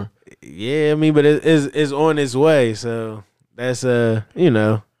camera. yeah, I mean, but it's on its way. So that's you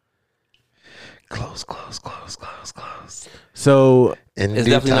know. Close. So In It's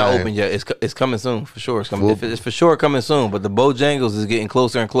due definitely not time. open yet. It's coming soon for sure. It's coming. It's for sure coming soon. But the Bojangles is getting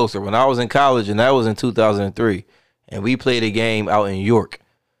closer and closer. When I was in college, and that was in 2003, and we played a game out in York.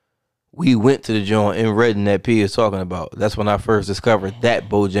 We went to the joint in Redden that P is talking about. That's when I first discovered that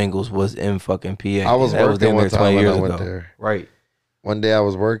Bojangles was in fucking PA. I was And that working damn one near time when I went there. Right. One day I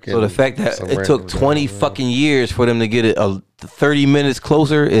was working. So the fact that some it took random 20 job. fucking years for them to get it 30 minutes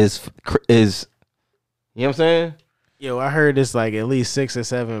closer is you know what I'm saying? yo, I heard it's like at least 6 or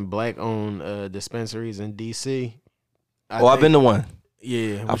 7 black owned dispensaries in DC. I've been to one.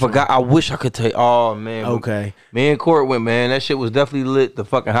 Yeah, I forgot. I wish I could tell you. Oh man. Okay. Me and Court went, man. That shit was definitely lit. The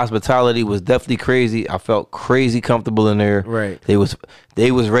fucking hospitality was definitely crazy. I felt crazy comfortable in there. Right. They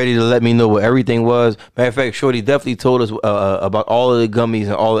was ready to let me know what everything was. Matter of fact, Shorty definitely told us about all of the gummies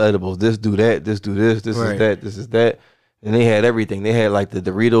and all the edibles. This do that. This do this. This Right. is that. This is that. And they had everything. They had like the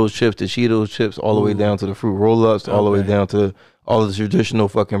Doritos chips, the Cheetos chips, all the way down to the fruit roll-ups, all the way Okay. down to all of the traditional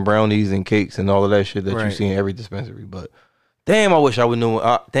fucking brownies and cakes and all of that shit that you Right. see in every dispensary. But damn, I wish I would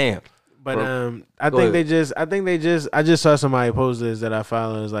know. Damn. But Bro, I go think ahead. I just saw somebody post this that I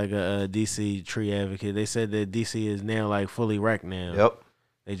follow as like a DC tree advocate. They said that DC is now like fully wrecked now. Yep.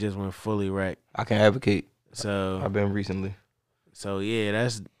 They just went fully wrecked. I can advocate. So I've been recently. so yeah,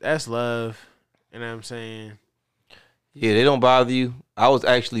 that's love. You know what I'm saying? Yeah, they don't bother you. I was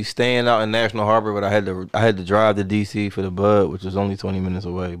actually staying out in National Harbor, but I had to drive to DC for the bud, which was only 20 minutes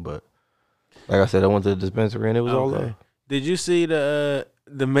away. But like I said, I went to the dispensary and it was all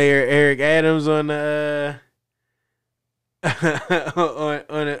on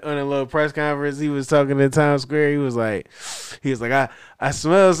a little press conference, he was talking in Times Square. He was like, I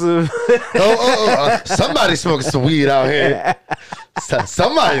smell some. Somebody smoking some weed out here.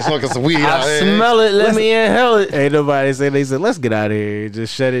 Somebody smoking some weed out here. I smell it. Let me inhale it. Ain't nobody say. They said, let's get out of here.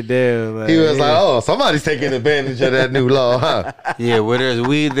 Just shut it down. Like, He was like, oh, somebody's taking advantage of that new law, huh? Yeah, where there's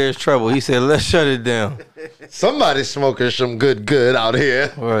weed, there's trouble. He said, let's shut it down. Somebody's smoking some good out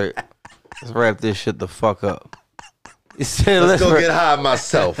here. Right. Let's wrap this shit the fuck up. He said, Let's go get high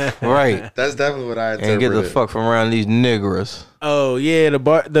myself. Right. That's definitely what I interpreted. And get the fuck from around these niggers. oh yeah,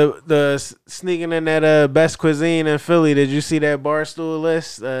 the sneaking in that best cuisine in Philly. Did you see that Barstool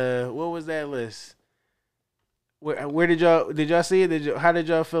list? What was that list? Where did y'all see it? How did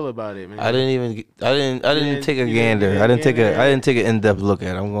y'all feel about it, man? I didn't take a gander. I didn't take an in-depth look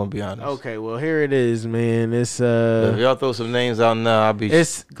at it. I'm gonna be honest. Okay, well here it is, man. It's If y'all throw some names out now, I'll be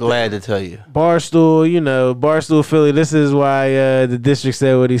glad to tell you. Barstool, Barstool Philly. This is why the district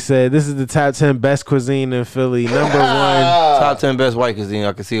said what he said. This is the top 10 best cuisine in Philly. Number 1. Top 10 best white cuisine.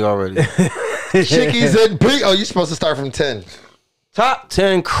 I can see already. Chickies and pig. Oh, you're supposed to start from 10. Top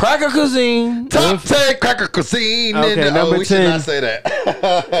 10 cracker cuisine. Top 10 cracker cuisine. Okay, number 10. We should not say that.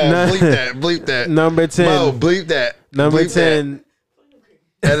 Bleep that. Number 10. Mo, bleep that. Number bleep 10. That.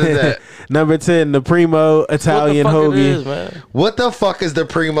 Edit that. Number 10, the Primo Italian hoagie. What the fuck is the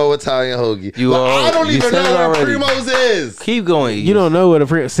Primo Italian hoagie? I don't even know what Primo's is. Keep going. You don't know what a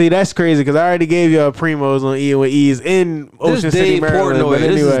Primo. See, that's crazy because I already gave y'all Primos on Eating with Ease in Ocean City, Maryland. But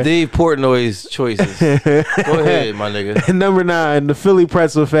anyway. This is Dave Portnoy's choices. Go ahead, my nigga. Number 9, the Philly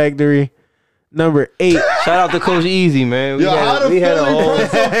Pretzel Factory. Number 8. Shout out to Coach Easy, man. We had a whole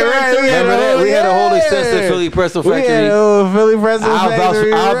extensive Philly Pretzel Factory. We had a whole Philly Pretzel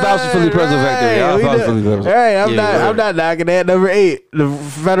Factory. I'll vouch for Philly Pretzel Factory. I'll vouch for Philly Pretzel Factory. I'm not knocking that. Number 8, the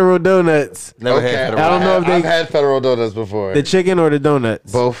Federal Donuts. Never had Federal. I don't know if I've had Federal Donuts before. The chicken or the donuts?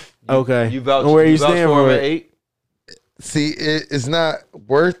 Both. Okay. You vouch where you stand for it? 8? See, it's not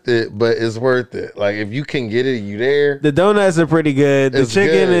worth it, but it's worth it. Like, if you can get it, you there. The donuts are pretty good. The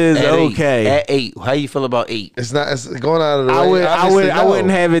chicken good. is At okay. 8. At 8. How you feel about 8? It's not. It's going out of the way. I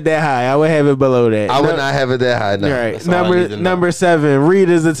wouldn't have it that high. I would have it below that. I would not have it that high. No. Right. Number 7,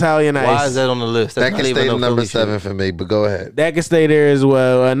 Rita's Italian Ice. Why is that on the list? That can stay number 7 for me. But go ahead. That can stay there as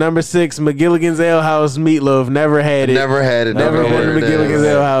well. Number 6, McGilligan's Ale House meatloaf. Never had it. Never had it. Never been to McGilligan's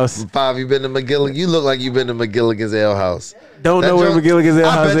Ale House. 5, you been to McGilligan? You look like you've been to McGilligan's Ale House. Don't know where McGilligan's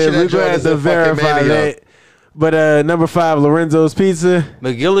Ale House is. We're going to have to verify that. But number 5, Lorenzo's Pizza.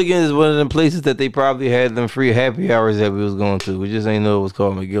 McGilligan's is one of them places that they probably had them free happy hours that we was going to. We just ain't know it was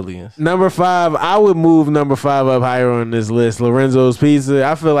called McGilligan's. Number 5, I would move number 5 up higher on this list. Lorenzo's Pizza.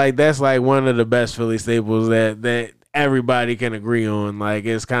 I feel like that's like one of the best Philly staples that everybody can agree on. Like,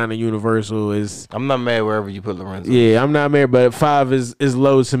 it's kind of universal. I'm not mad wherever you put Lorenzo. Yeah, I'm not mad, but 5 is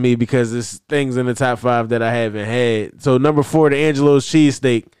low to me because it's things in the top 5 that I haven't had. So number 4, the Angelo's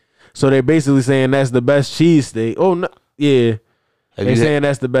cheesesteak. So they're basically saying that's the best cheesesteak. Oh no, yeah. They're saying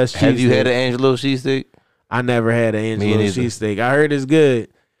that's the best cheesesteak. Have you had an Angelo's cheesesteak? I never had an Angelo's cheesesteak. I heard it's good.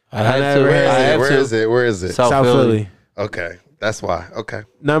 Where is it? South Philly. Okay. That's why. Okay.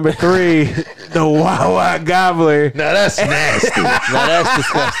 Number 3, the Wawa Gobbler. Now that's nasty. Now that's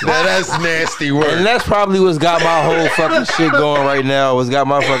disgusting. Now that's nasty work. And that's probably what's got my whole fucking shit going right now. What's got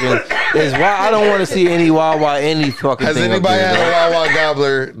my fucking is why I don't want to see any Wawa any fucking Has thing. Has anybody had a Wawa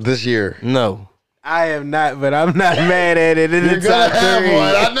Gobbler this year? No. I have not, but I'm not mad at it. You're gonna have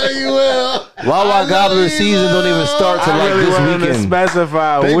one. I know you will. Wawa Gobbler season don't even start till like this weekend. To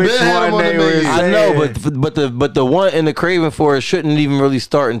specify which one they were saying. I know, but the one in the craving for it shouldn't even really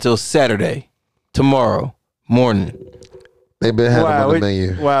start until Saturday, tomorrow morning. They've been having them on the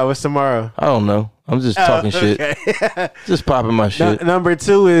menu. Wow, what's tomorrow? I don't know. I'm just talking shit. Just popping my shit. Number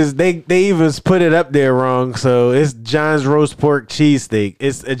 2 is they even put it up there wrong. So it's John's roast pork cheesesteak.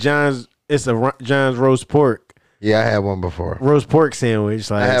 It's a John's roast pork. Yeah, I had one before. Roast pork sandwich.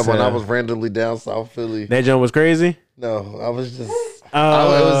 Like, I had one. I was randomly down South Philly. That joint was crazy? No, I was just. it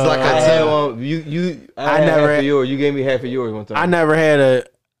was like I had one. I never had half of yours. You gave me half of yours one time. I never had a.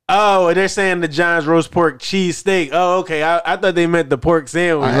 Oh, they're saying the John's roast pork cheesesteak. Oh, okay. I thought they meant the pork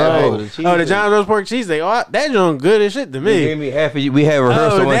sandwich. The John's roast pork cheesesteak. Oh, that joint good as shit to me. You gave me half of you. We had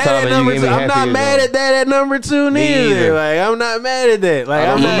rehearsal one time, and you gave me half of yours. I'm not mad at that at number 2 neither. Like, I'm not mad at that. Like,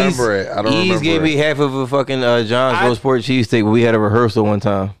 I don't remember it. I don't remember. Ease gave me half of a fucking John's roast pork cheesesteak. We had a rehearsal one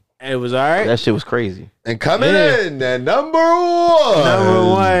time. It was all right. That shit was crazy. And coming in at number 1. Number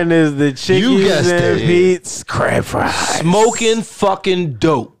 1 is the Chickies and Pete's crab fries. Smoking fucking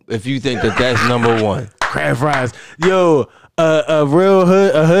dope. If you think that that's number 1. Crab fries. Yo, a real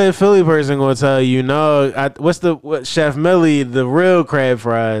hood Philly person gonna tell you, no, what Chef Millie, the real crab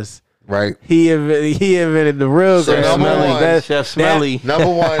fries. Right. He invented the real So crab number fries. one, Chef Smelly. Number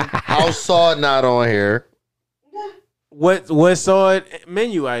one, house salt not on here. What saw it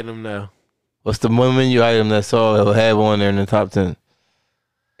menu item though? What's the one menu item that Saul will have on there in the top 10?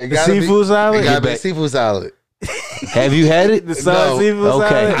 It seafood salad? It gotta be seafood salad. Have you had it? The salt seafood Okay,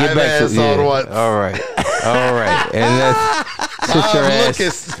 salad? get I've back had to salt yeah. once. All right, and that's sit your ass.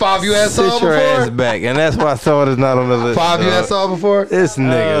 Lucas, Bob, you had salt Sit your ass before? back, and that's why Saul is not on the list. Bob, you had dog. salt before? This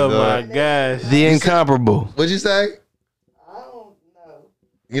nigga, Oh dog. my gosh. The incomparable. What'd you say? I don't know.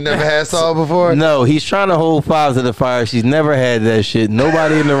 You never had salt before? No, he's trying to hold five to the fire. She's never had that shit.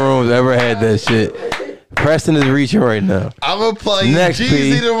 Nobody in the room has ever had that shit. Preston is reaching right now. I'm gonna play Next,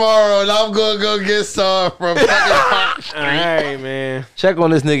 Jeezy P. tomorrow, and I'm gonna go get salt from fucking Park Street. All right, man. Check on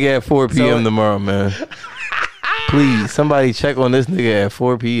this nigga at 4 p.m. tomorrow, man. Please, somebody check on this nigga at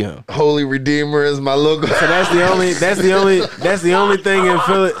 4 p.m. Holy Redeemer is my logo. So that's the only thing in Philly.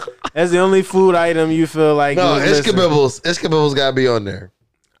 That's the only food item you feel like. No, was missing. Ishkabibbles gotta be on there.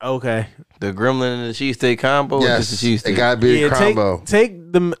 Okay. The gremlin and the cheesesteak combo, or Yes, just the cheesesteak? it gotta be a Take combo.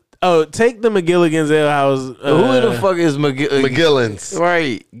 the McGilligan's Ale House. Who the fuck is McGillin's.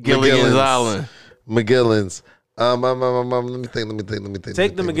 Right, Gilligan's McGillin's. Island. McGillin's. Let me think.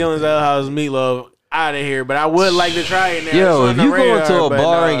 Take the McGilligan's Ale House meatloaf out of here, but I would like to try it now. Yo, It's if on you the going radar, to a but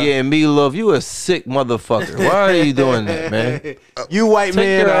bar nah. and getting meatloaf, you a sick motherfucker. Why are you doing that, man? You white Take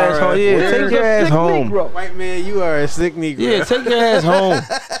man your ass are home. Yeah, take your ass home. white man, you are a sick Negro. Yeah, take your ass home.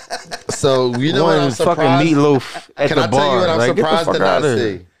 So you know what I'm One fucking surprised. meatloaf at Can the I bar. tell you what I'm Like, get the surprised fuck to not outta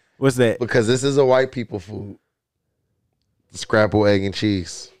here. see? What's that? Because this is a white people food. Scrapple egg and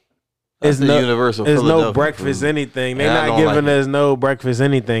cheese. That's the universal There's no Philadelphia breakfast food. anything. They're And I not don't giving like us no breakfast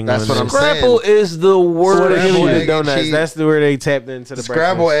anything. That's on what this. I'm saying. Scrapple is the So what worst. they give you Scrapple the egg and donuts. cheese. That's where they tapped into the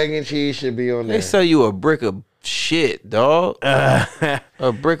Scrabble breakfast. egg and cheese should be on there. They sell you a brick of shit, dog. A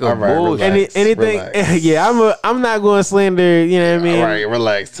brick of All right, bullshit. relax. Anything? Relax. Yeah, I'm not going to slander. You know what I mean? All right,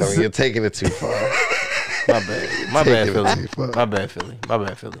 relax, Tony. You're taking it too far. My bad. My bad, Taking it Philly. too far. My bad, Philly. My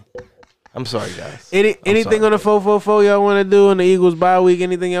bad, Philly. I'm sorry, guys. Anything sorry. on the 444 y'all want to do in the Eagles bye week?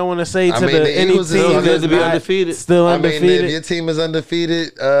 Anything y'all want to say to I mean, the any Eagles is team still good that's to be not undefeated. Still I mean, undefeated. if your team is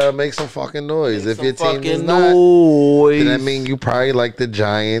undefeated, make some fucking noise. If your team is Fucking not, noise. then that mean you probably like the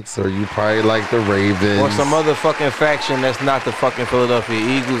Giants or you probably like the Ravens. Or some other fucking faction that's not the fucking Philadelphia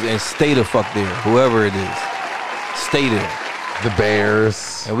Eagles, and stay the fuck there. Whoever it is, stay there. the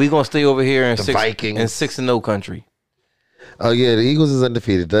Bears. And we gonna stay over here in The 6-0 country. Oh yeah, the Eagles is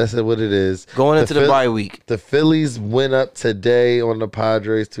undefeated. That's what it is. Going into the bye week. The Phillies went up today on the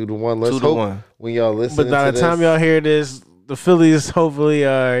Padres 2-1. Let's 2-1. hope when y'all listen. But by the time y'all hear this, the Phillies hopefully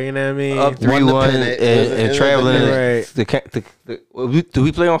are. You know what I mean? Up Won the 3-1 pennant. and traveling. Right. Do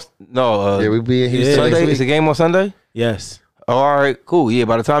we play on? No. yeah, we be in Houston Yeah. next Sunday. week. Is the game on Sunday? Yes. Oh, all right, cool. Yeah,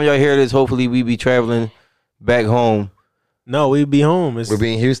 by the time y'all hear this, hopefully we be traveling back home. No, we be home. It's We'll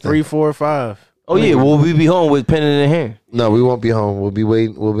be in Houston. 3, 4, 5. Oh yeah, well we be home with pen in hand. No, we won't be home. We'll be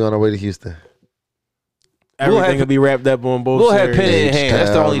waiting. We'll be on our way to Houston. Everything will be wrapped up on both We'll have series. pen in hand. That's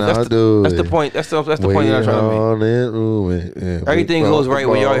the only. That's the point. That's the point that I'm trying to make. Everything goes right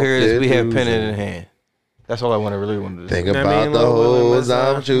when y'all hear this. We have pen in hand. That's all I really wanted to Think say. I about mean, the Lord willing, hoes let's, I'm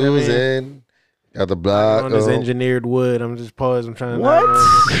I mean- choosing. Got the block On this on. engineered wood. I'm just pausing. I'm trying to. Wow.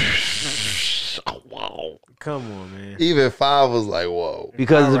 Come on, man. Even 5 was like, whoa.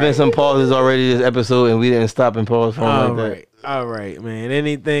 Because there's been some pauses already this episode, and we didn't stop and pause for All them like right. All right, man.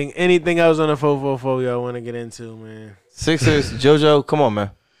 Anything else on the 444 y'all want to get into, man? that. Sixers, JoJo, come on, man.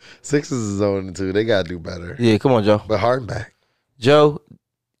 Sixers is on 2. They gotta do better. Yeah, come on, Joe. But Harden back. Joe,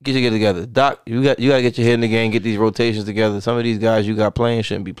 get your get together. Doc, you got to get your head in the game, get these rotations together. Some of these guys you got playing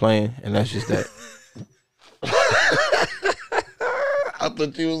shouldn't be playing, and that's just that. I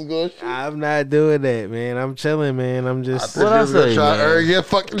thought you was going to shoot. I'm not doing that, man. I'm chilling, man. I'm just. What I say, Try to man? earn your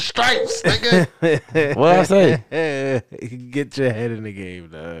fucking stripes, nigga. What I say? Get your head in the game,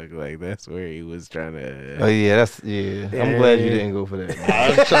 dog. Like that's where he was trying to. Oh yeah, I'm glad you didn't go for that. Man.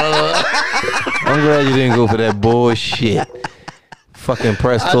 I'm trying to. I'm glad you didn't go for that bullshit. Fucking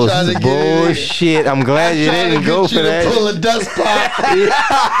press I close tried to get it. bullshit. I'm glad you didn't go for that. Pull a dust pop.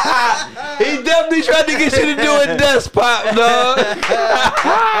 He definitely tried to get you to do a dust pop, dog.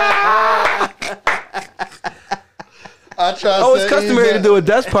 I try to Oh, it's customary to do a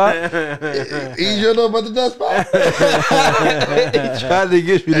dust pop. You know about the dust pop? He tried to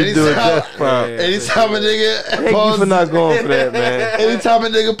get you to do a dust pop. Anytime a nigga Thank pause, you for not going for that, man. anytime a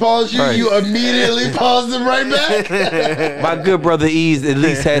nigga pause you, Right. you immediately pause him right back. My good brother Ease at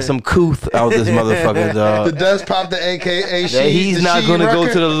least had some couth out this motherfucker, dog. The dust pop, the AKA That he's the not She going to go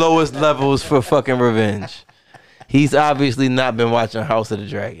record. to the lowest levels for fucking revenge. He's obviously not been watching House of the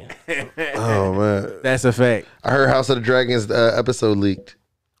Dragon. Oh man, That's a fact. I heard House of the Dragons episode leaked.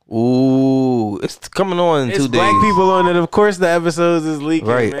 Ooh, it's coming on in It's 2 days. black people on it. Of course, the episodes is leaking.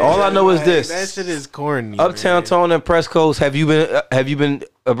 Right. Man. All I know is Like, this. That shit is corny. Uptown man. Tone and Press Coast. Have you been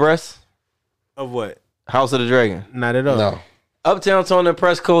abreast? Of what? House of the Dragon. Not at all. No, Uptown Tone and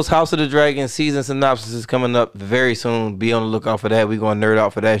Press Coast, House of the Dragon season synopsis is coming up very soon. Be on the lookout for that. We gonna nerd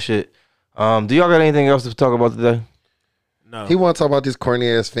out for that shit. Do y'all got anything else to talk about today? No. he want to talk about these corny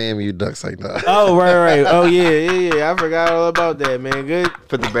ass FAMU ducks like that. Oh, right. Oh, yeah. I forgot all about that, man. Good.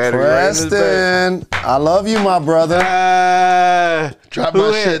 Put the battery right in his bag. Preston, I love you, my brother. Drop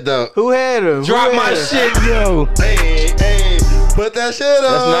Who my had- shit though. Who had him? Drop Who my had him? shit, yo. Hey, put that shit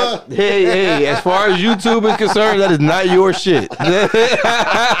That's on. not. Hey. As far as YouTube is concerned, that is not your shit.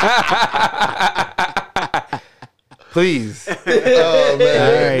 Please. Oh man.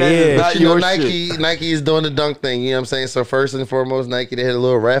 All right, That is yeah. not You know, your Nike is doing the dunk thing. You know what I'm saying? So first and foremost, Nike, they had a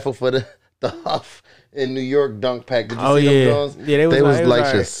little raffle for the Huff in New York dunk pack. Did you Oh, see yeah. them Jones? Yeah, they was was all like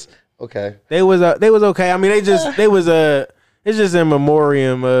right. just okay. They was okay. I mean, it's just in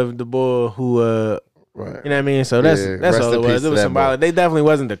memoriam of the boy who Right. you know what I mean? So that's Yeah, that's rest all in it peace was. to It was that symbolic. boy. They definitely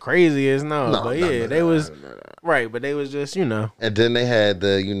wasn't the craziest, No, but yeah, no, they no, was no. right, but they was just, you know. And then they had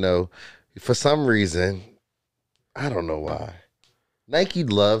the, for some reason, I don't know why. Nike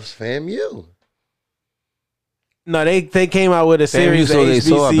loves FAMU. No, they came out with a series of so they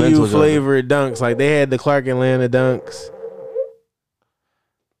saw I've been to HBCU each other. flavored dunks. Like they had the Clark Atlanta dunks.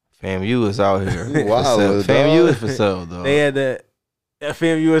 FAMU is out here. You wild, FAMU dog. is for sale, though. They had the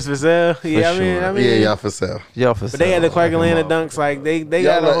FMU was for sale. Yeah, sure. I mean, Yeah, y'all for sale. Y'all for but they had the sale. Clark Come Atlanta on. dunks. Like they Y'all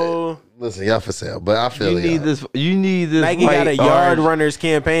got a like- whole. Listen, y'all for sale, but I feel You it. need this. You need this. Nike got a white, yard orange. runners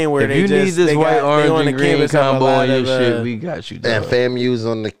campaign where If they you just need this they white, got, orange, they on the and green campus of a combo lot on your of, shit, we got you. And Dog. FAMU's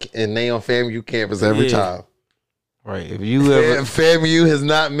and they on FAMU campus every Yeah. time. Right. If you ever. And FAMU has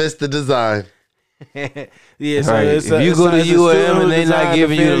not missed the design. yeah, so Right. it's If you go to it's a UM student and they not design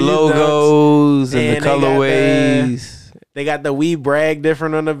giving you the FAMU dunks. logos and the And they got colorways, They got the We Brag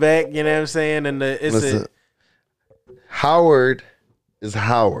different on the back, you know what I'm saying? And it's Listen, Howard is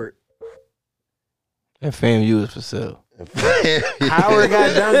Howard. and FAMU is for sale. Howard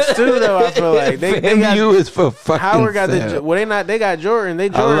got dunks too, though. I feel like they got FAMU is for fucking Howard got sale. the well, they got Jordan. They I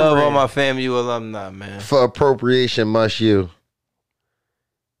Jordan. love all brand. my FAMU alumni, man. For appropriation, must you.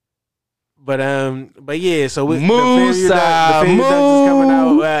 But yeah, so the Musa, FAMU dunks is coming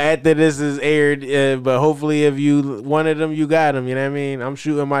out Moo. after this is aired. But hopefully, if you wanted them, you got them. You know what I mean? I'm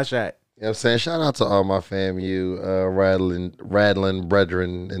shooting my shot. You know what I'm saying? Shout out to all my FAMU, rattling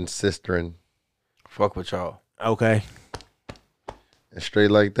brethren and sisterin. Fuck with y'all. Okay. And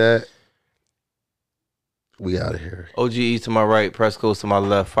straight like that, we out of here. OGE to my right, Press Coast to my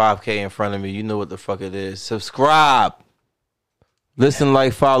left, 5K in front of me. You know what the fuck it is. Subscribe. Listen,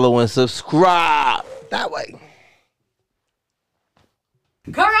 like, follow, and subscribe. That way.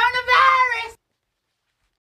 Coronavirus!